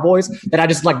the Cowboys that I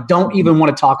just don't even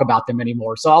want to talk about them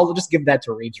anymore. So I'll just give that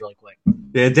to Reeves really quick.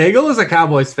 Yeah, Daigle is a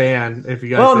Cowboys fan. If you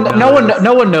guys,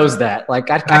 no one knows that.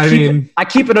 I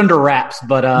keep it under wraps,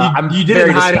 but you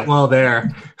didn't hide it well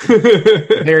there.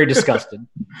 Very disgusted.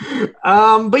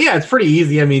 But yeah, it's pretty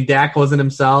easy. I mean, Dak wasn't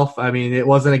himself. I mean, it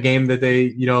wasn't a game that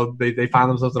they found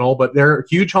themselves in a hole, but they're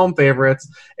huge home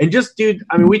favorites. And just, dude,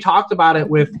 I mean, we talked about it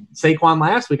with Saquon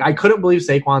last week. I couldn't believe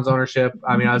Saquon's ownership.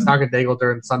 I mean, I was talking to Daigle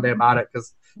during Sunday about it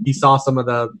because he saw some of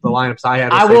the lineups I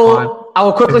had. I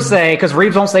will quickly say, because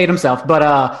Reeves won't say it himself, but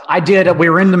I did. We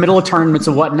were in the middle of tournaments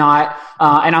and whatnot,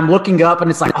 and I'm looking up, and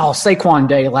it's Saquon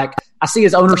Day. I see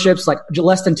his ownership's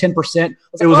less than 10%.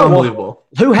 It was unbelievable.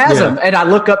 Who has him? And I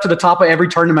look up to the top of every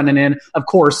tournament, and then, of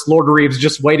course, Lord Reeves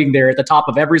just waiting there at the top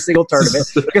of every single tournament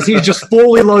because he's just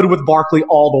fully loaded with Barkley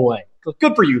all the way.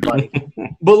 Good for you, buddy.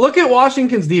 But look at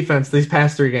Washington's defense these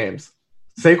past 3 games.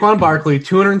 Saquon Barkley,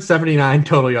 279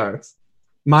 total yards.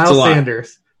 Miles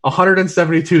Sanders,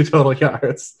 172 total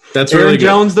yards. That's Aaron really good.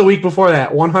 Jones the week before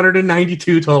that,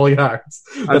 192 total yards.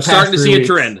 I'm starting to see a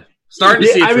trend. I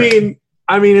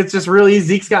mean, it's just really –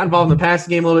 Zeke's got involved in the passing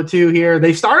game a little bit too here.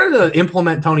 They started to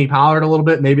implement Tony Pollard a little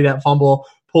bit. Maybe that fumble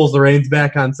pulls the reins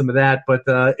back on some of that. But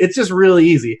it's just really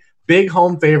easy. Big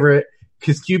home favorite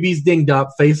because QB's dinged up,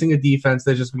 facing a defense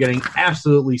that's just getting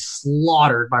absolutely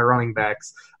slaughtered by running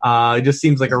backs. It just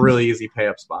seems like a really easy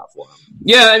pay-up spot for him.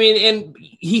 Yeah, I mean, and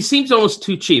he seems almost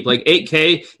too cheap. Like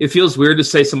 $8K, it feels weird to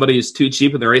say somebody is too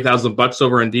cheap and they're $8,000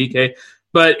 over in DK,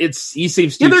 but he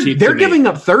seems too cheap. They're giving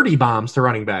up 30 bombs to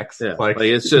running backs. Yeah, like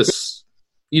it's just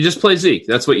you just play Zeke.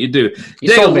 That's what you do.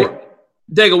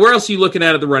 Daigle, where else are you looking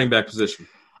at the running back position?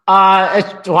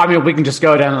 We can just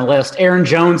go down the list. Aaron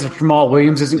Jones and Jamal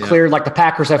Williams isn't clear. Like the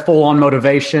Packers have full-on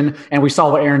motivation, and we saw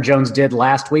what Aaron Jones did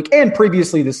last week and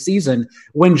previously this season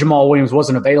when Jamal Williams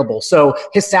wasn't available. So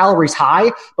his salary's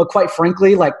high, but quite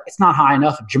frankly, like it's not high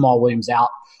enough if Jamal Williams out.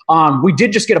 We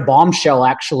did just get a bombshell,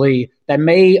 actually, that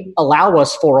may allow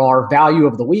us for our value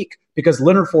of the week because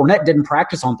Leonard Fournette didn't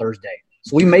practice on Thursday.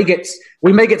 So we may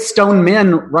get Stone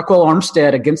Men, Raquel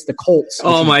Armstead against the Colts.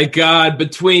 Oh my God!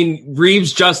 Between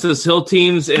Reeves, Justice Hill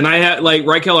teams, and I had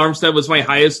Raquel Armstead was my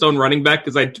highest owned running back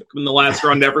because I took him in the last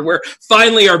round everywhere.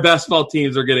 Finally, our best ball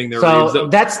teams are getting their Reeves.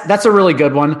 That's a really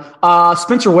good one.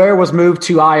 Spencer Ware was moved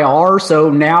to IR, so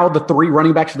now the 3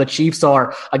 running backs for the Chiefs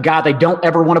are a guy they don't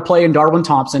ever want to play in Darwin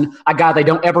Thompson, a guy they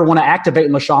don't ever want to activate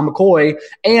in LaShawn McCoy,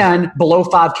 and below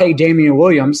 5K Damian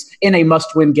Williams in a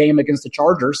must-win game against the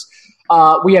Chargers.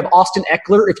 We have Austin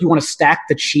Eckler if you want to stack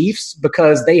the Chiefs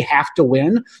because they have to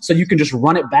win. So you can just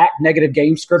run it back, negative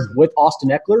game script with Austin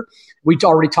Eckler. We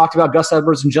already talked about Gus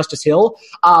Edwards and Justice Hill.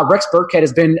 Rex Burkhead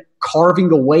has been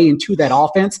carving away into that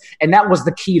offense, and that was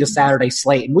the key to Saturday's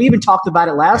slate. And we even talked about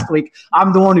it last week.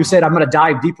 I'm the one who said I'm going to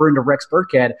dive deeper into Rex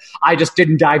Burkhead. I just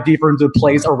didn't dive deeper into the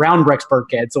plays around Rex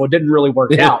Burkhead, so it didn't really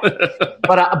work out.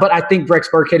 But I think Rex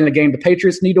Burkhead in a game the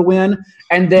Patriots need to win.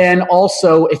 And then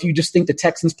also, if you just think the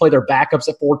Texans play their backups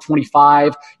at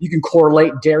 425, you can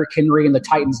correlate Derrick Henry and the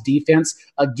Titans' defense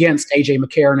against A.J.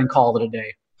 McCarron and call it a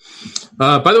day.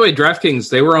 By the way, DraftKings,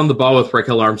 they were on the ball with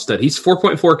Raquel Armstead. He's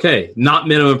 4.4K, not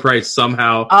minimum price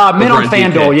somehow. Min on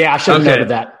FanDuel, yeah, I should have noted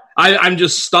that. I'm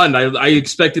just stunned. I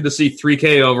expected to see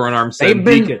 3K over on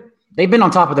Armstead. They've been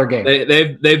on top of their game.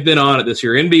 They've been on it this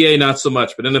year. NBA, not so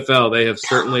much, but NFL, they have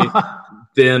certainly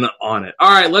been on it.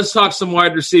 All right, let's talk some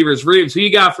wide receivers. Reeves, who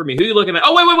you got for me? Who are you looking at?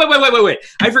 Oh, wait.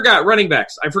 I forgot running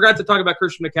backs. I forgot to talk about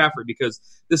Christian McCaffrey because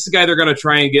this is a guy they're going to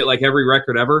try and get like every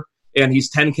record ever. And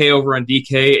he's 10K over on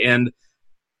DK, and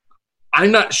I'm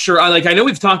not sure. I know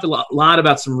we've talked a lot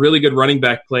about some really good running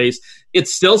back plays. It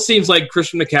still seems like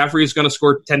Christian McCaffrey is going to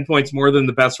score 10 points more than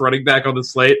the best running back on the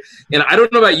slate. And I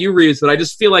don't know about you, Reeves, but I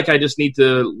just feel like I just need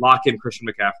to lock in Christian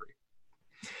McCaffrey.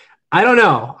 I don't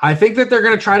know. I think that they're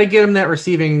going to try to get him that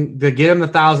receiving, to get him the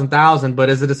 1,000, but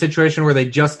is it a situation where they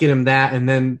just get him that and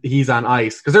then he's on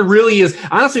ice? Because there really is,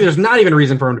 honestly, there's not even a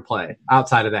reason for him to play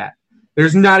outside of that.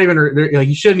 There's not even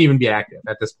he shouldn't even be active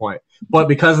at this point. But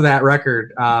because of that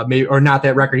record, maybe or not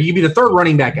that record, he could be the third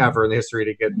running back ever in the history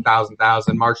to get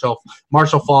 1,000.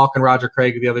 Marshall Faulk and Roger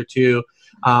Craig are the other two.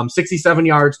 67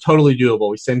 yards, totally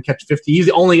doable. We said him catch 50. He's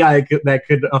the only guy that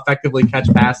could effectively catch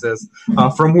passes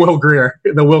from Will Greer,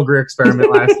 the Will Greer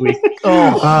experiment last week.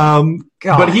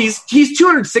 But he's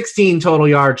 216 total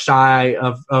yards shy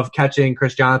of catching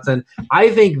Chris Johnson. I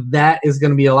think that is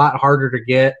going to be a lot harder to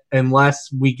get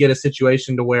unless we get a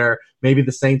situation to where maybe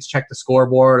the Saints check the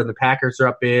scoreboard and the Packers are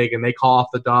up big and they call off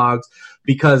the dogs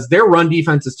because their run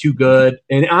defense is too good.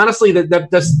 And honestly,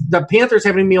 the Panthers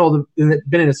haven't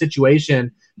been in a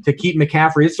situation to keep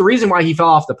McCaffrey. It's the reason why he fell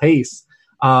off the pace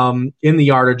in the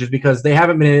yardage is because they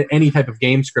haven't been in any type of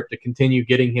game script to continue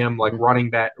getting him like running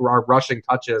back or rushing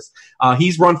touches.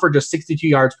 He's run for just 62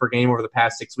 yards per game over the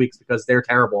past 6 weeks because they're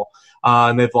terrible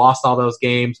and they've lost all those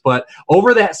games. But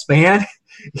over that span,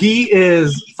 he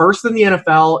is first in the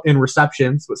NFL in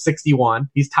receptions with 61.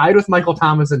 He's tied with Michael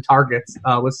Thomas in targets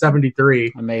with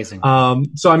 73. Amazing.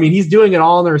 So, I mean, he's doing it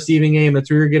all in the receiving game.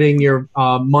 That's where you're getting your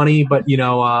money. But,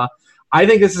 I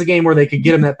think this is a game where they could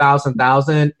get him that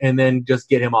 1,000 and then just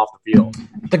get him off the field.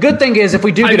 The good thing is if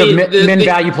we do get a min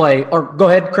value play, or go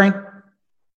ahead, Crane.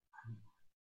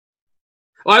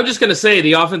 Well, I'm just going to say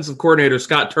the offensive coordinator,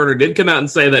 Scott Turner, did come out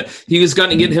and say that he was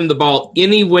going to get him the ball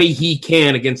any way he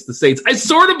can against the Saints. I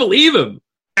sort of believe him.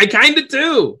 I kind of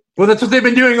do. Well, that's what they've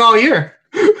been doing all year.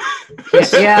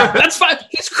 Yeah. That's fine.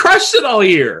 He's crushed it all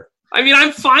year. I mean,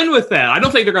 I'm fine with that. I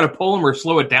don't think they're going to pull him or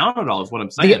slow it down at all is what I'm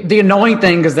saying. The annoying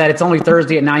thing is that it's only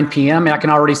Thursday at 9 p.m. and I can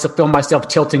already feel myself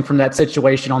tilting from that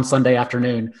situation on Sunday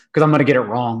afternoon because I'm going to get it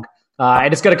wrong.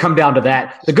 And it's going to come down to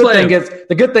that. The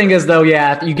good thing is though,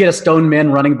 yeah, if you get a Stone Men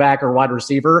running back or wide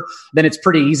receiver, then it's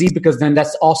pretty easy because then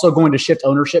that's also going to shift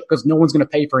ownership because no one's going to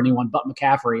pay for anyone but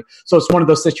McCaffrey. So it's one of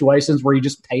those situations where you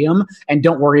just pay him and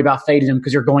don't worry about fading him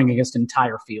because you're going against an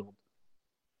entire field.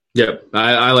 Yep,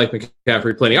 I like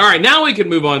McCaffrey plenty. All right, now we can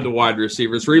move on to wide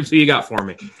receivers. Reeves, who you got for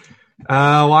me?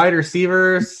 Wide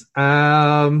receivers. It's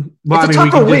a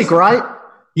tougher week, right?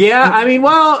 Yeah,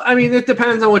 it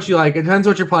depends on what you like. It depends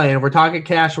what you're playing. If we're talking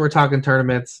cash or we're talking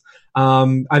tournaments,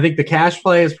 I think the cash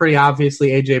play is pretty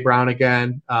obviously A.J. Brown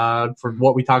again for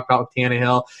what we talked about with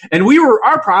Tannehill. And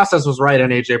our process was right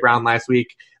on A.J. Brown last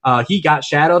week. He got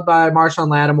shadowed by Marshawn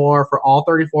Lattimore for all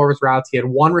 34 of his routes. He had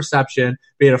one reception.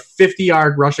 We had a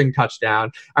 50-yard rushing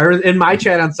touchdown. In my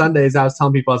chat on Sundays, I was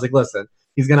telling people, I was like, listen,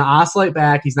 he's going to oscillate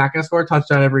back. He's not going to score a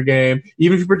touchdown every game.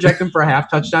 Even if you project him for a half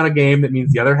touchdown a game, that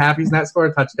means the other half he's not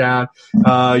scoring a touchdown.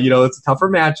 It's a tougher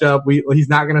matchup. He's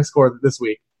not going to score this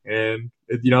week. And,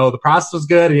 the process was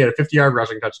good, and he had a 50-yard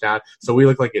rushing touchdown, so we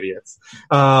look like idiots.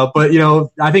 But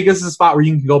I think this is a spot where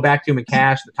you can go back to him in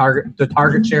cash. The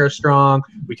target share is strong.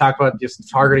 We talked about just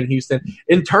targeting Houston.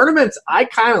 In tournaments, I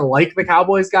kind of like the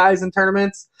Cowboys guys in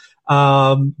tournaments.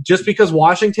 Just because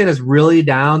Washington is really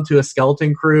down to a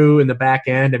skeleton crew in the back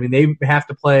end. I mean, they have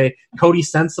to play Cody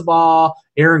Sensabaugh,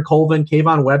 Aaron Colvin,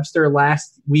 Kayvon Webster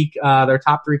last week. Their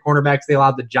top three cornerbacks, they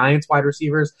allowed the Giants wide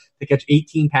receivers to catch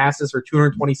 18 passes for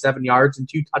 227 yards and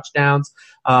 2 touchdowns.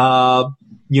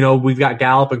 We've got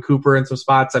Gallup and Cooper in some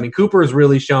spots. I mean, Cooper has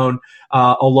really shown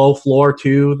a low floor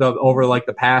too. Over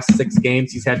the past 6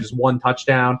 games, he's had just 1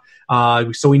 touchdown.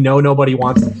 So we know nobody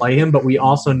wants to play him, but we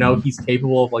also know he's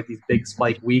capable of these big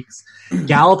spike weeks.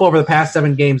 Gallup over the past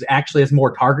 7 games actually has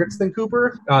more targets than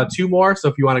Cooper, 2 more. So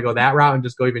if you want to go that route and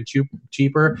just go even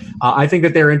cheaper, I think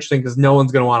that they're interesting because no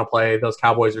one's going to want to play those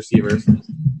Cowboys receivers.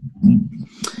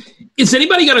 Is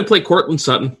anybody going to play Courtland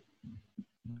Sutton?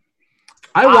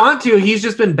 I want to. He's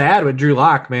just been bad with Drew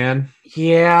Lock, man.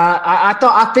 Yeah,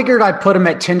 I figured I'd put him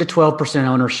at 10 to 12%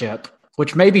 ownership,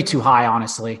 which may be too high,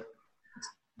 honestly.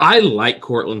 I like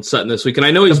Courtland Sutton this week, and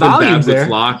I know he's been bad with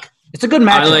Lock. It's a good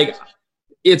matchup.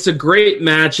 It's a great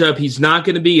matchup. He's not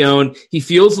going to be owned. He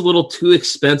feels a little too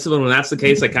expensive, and when that's the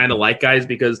case, I kind of like guys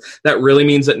because that really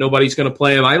means that nobody's going to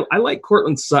play him. I like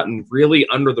Courtland Sutton really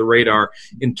under the radar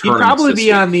in tournaments. He'd probably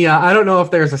be on the I don't know if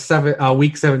there's a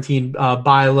week 17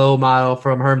 buy low model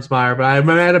from Hermsmeyer, but I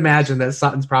might imagine that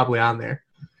Sutton's probably on there.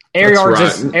 Air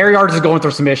Yards is going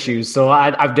through some issues, so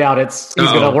I doubt he's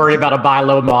going to worry about a buy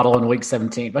low model in week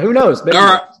 17. But who knows?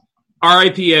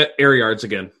 RIP Air Yards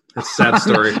again. That's a sad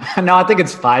story. No, I think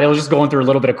it's fine. It was just going through a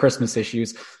little bit of Christmas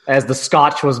issues as the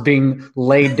scotch was being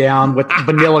laid down with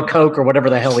vanilla Coke or whatever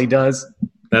the hell he does.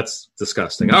 That's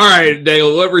disgusting. All right,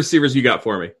 Dale, what receivers you got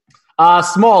for me?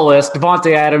 Small list.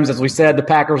 Devontae Adams, as we said, the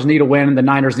Packers need a win and the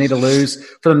Niners need to lose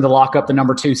for them to lock up the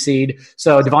number 2 seed.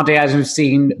 So Devontae Adams has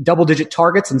seen double-digit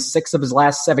targets in 6 of his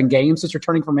last 7 games since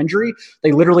returning from injury.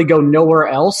 They literally go nowhere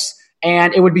else.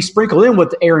 And it would be sprinkled in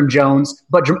with Aaron Jones,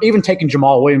 but even taking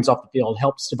Jamal Williams off the field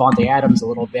helps Devontae Adams a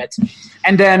little bit.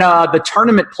 And then the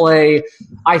tournament play,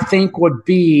 I think, would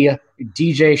be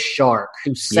DJ Shark,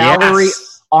 whose salary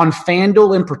on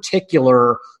FanDuel in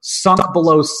particular sunk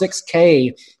below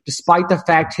 $6K, despite the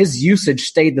fact his usage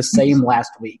stayed the same last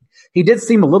week. He did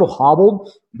seem a little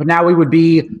hobbled, but now we would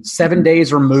be 7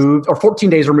 days removed or 14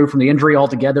 days removed from the injury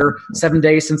altogether, 7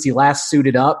 days since he last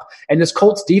suited up. And this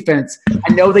Colts defense,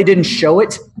 I know they didn't show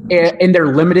it in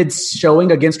their limited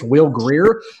showing against Will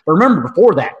Grier, but remember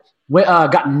before that,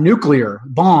 got nuclear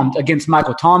bombed against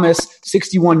Michael Thomas,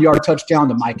 61-yard touchdown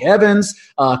to Mike Evans.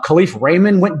 Khalif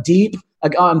Raymond went deep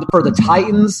for the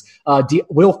Titans.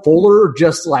 Will Fuller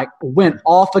just went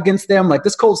off against them.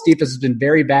 This Colts defense has been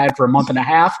very bad for a month and a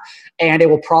half, and it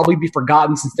will probably be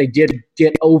forgotten since they did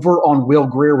get over on Will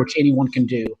Grier, which anyone can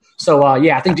do. So,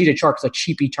 I think DJ Chark's a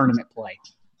cheapy tournament play.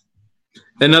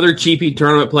 Another cheapy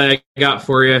tournament play I got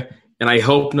for you, and I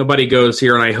hope nobody goes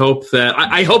here, and I hope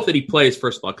that he plays,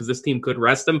 first of all, because this team could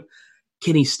rest him.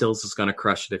 Kenny Stills is going to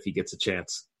crush it if he gets a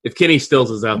chance. If Kenny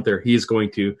Stills is out there, he's going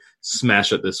to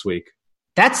smash it this week.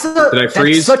 Did I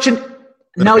freeze?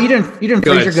 No, you didn't freeze.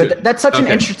 You're good. That's such an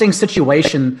interesting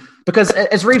situation because,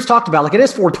 as Reeves talked about, it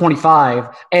is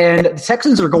 425, and the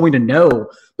Texans are going to know.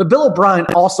 But Bill O'Brien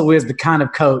also is the kind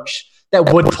of coach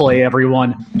that would play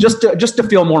everyone just to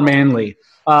feel more manly.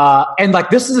 And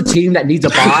this is a team that needs a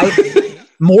bye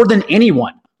more than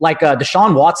anyone.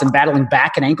 Deshaun Watson battling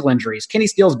back and ankle injuries. Kenny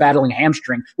Stills battling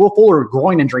hamstring. Will Fuller,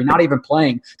 groin injury, not even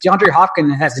playing. DeAndre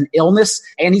Hopkins has an illness,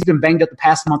 and he's been banged up the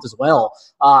past month as well.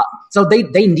 So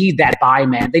they need that bye,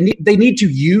 man. They need to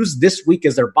use this week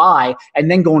as their bye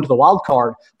and then go into the wild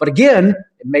card. But again,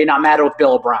 it may not matter with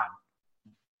Bill O'Brien.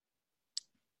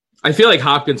 I feel like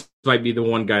Hopkins might be the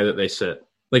one guy that they sit.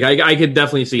 I could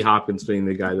definitely see Hopkins being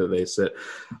the guy that they sit.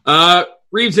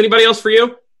 Reeves, anybody else for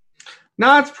you? No,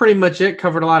 that's pretty much it.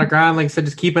 Covered a lot of ground. Like I said,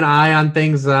 just keep an eye on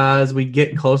things as we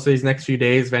get close to these next few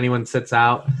days. If anyone sits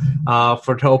out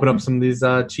to open up some of these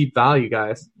cheap value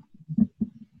guys.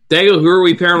 Dago, who are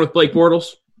we pairing with Blake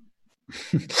Bortles?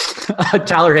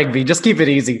 Tyler Higbee. Just keep it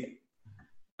easy.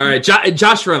 All right,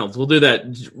 Josh Reynolds. We'll do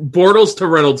that. Bortles to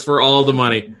Reynolds for all the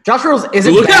money. Josh Reynolds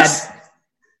isn't bad.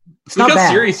 Look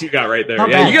how serious you got right there.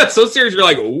 Yeah, you got so serious. You're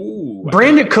like, ooh.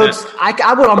 Brandon Cooks,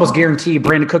 I would almost guarantee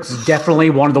Brandon Cooks is definitely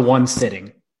one of the ones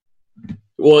sitting.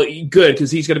 Well, good, because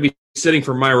he's going to be sitting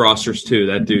for my rosters, too.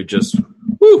 That dude just,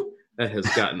 whoo, that has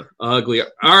gotten ugly. All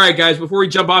right, guys, before we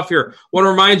jump off here, I want to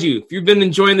remind you, if you've been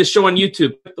enjoying this show on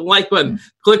YouTube, click the like button,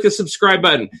 click the subscribe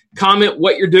button, comment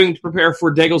what you're doing to prepare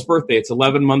for Daigle's birthday. It's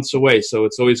 11 months away, so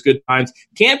it's always good times.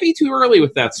 Can't be too early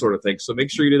with that sort of thing, so make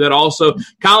sure you do that. Also,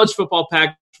 college football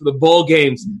pack for the bowl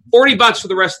games, $40 for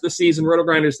the rest of the season. Roto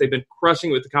Grinders, they've been crushing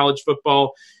it with the college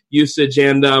football usage,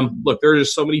 and look, there are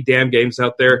just so many damn games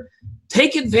out there.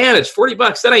 Take advantage.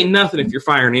 $40, that ain't nothing if you're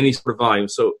firing any sort of volume.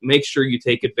 So make sure you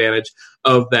take advantage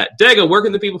of that. Daigle, where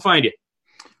can the people find you?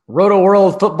 Roto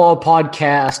World Football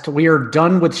Podcast. We are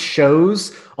done with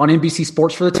shows on NBC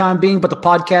Sports for the time being, but the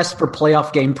podcast for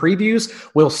playoff game previews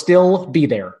will still be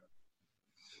there.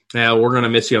 Yeah, we're going to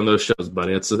miss you on those shows,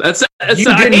 buddy. That's you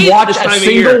didn't watch a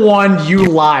single one, you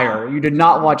liar. You did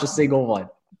not watch a single one.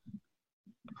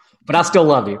 But I still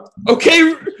love you.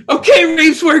 Okay,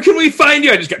 Reeves, where can we find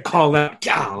you? I just got called out.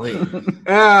 Golly.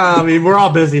 I mean, we're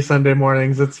all busy Sunday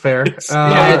mornings. It's fair. It's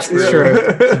true.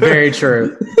 It's very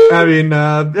true. I mean,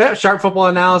 Sharp Football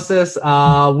Analysis.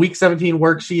 Week 17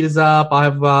 worksheet is up. I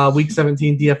have Week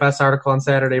 17 DFS article on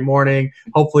Saturday morning,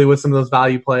 hopefully with some of those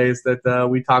value plays that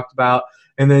we talked about.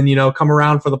 And then, come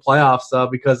around for the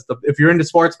playoffs because if you're into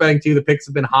sports betting, too, the picks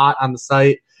have been hot on the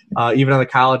site. Even on the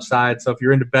college side. So if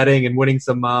you're into betting and winning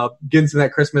some, getting some of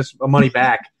that Christmas money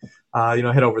back,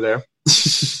 head over there.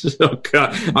 Oh,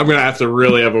 God. I'm going to have to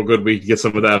really have a good week to get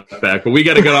some of that back. But we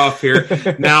got to get off here.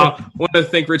 Now, I want to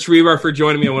thank Rich Rebar for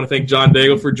joining me. I want to thank John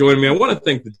Daigle for joining me. I want to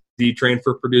thank the D-Train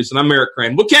for producing. I'm Eric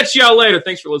Crane. We'll catch y'all later.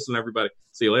 Thanks for listening, everybody.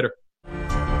 See you later.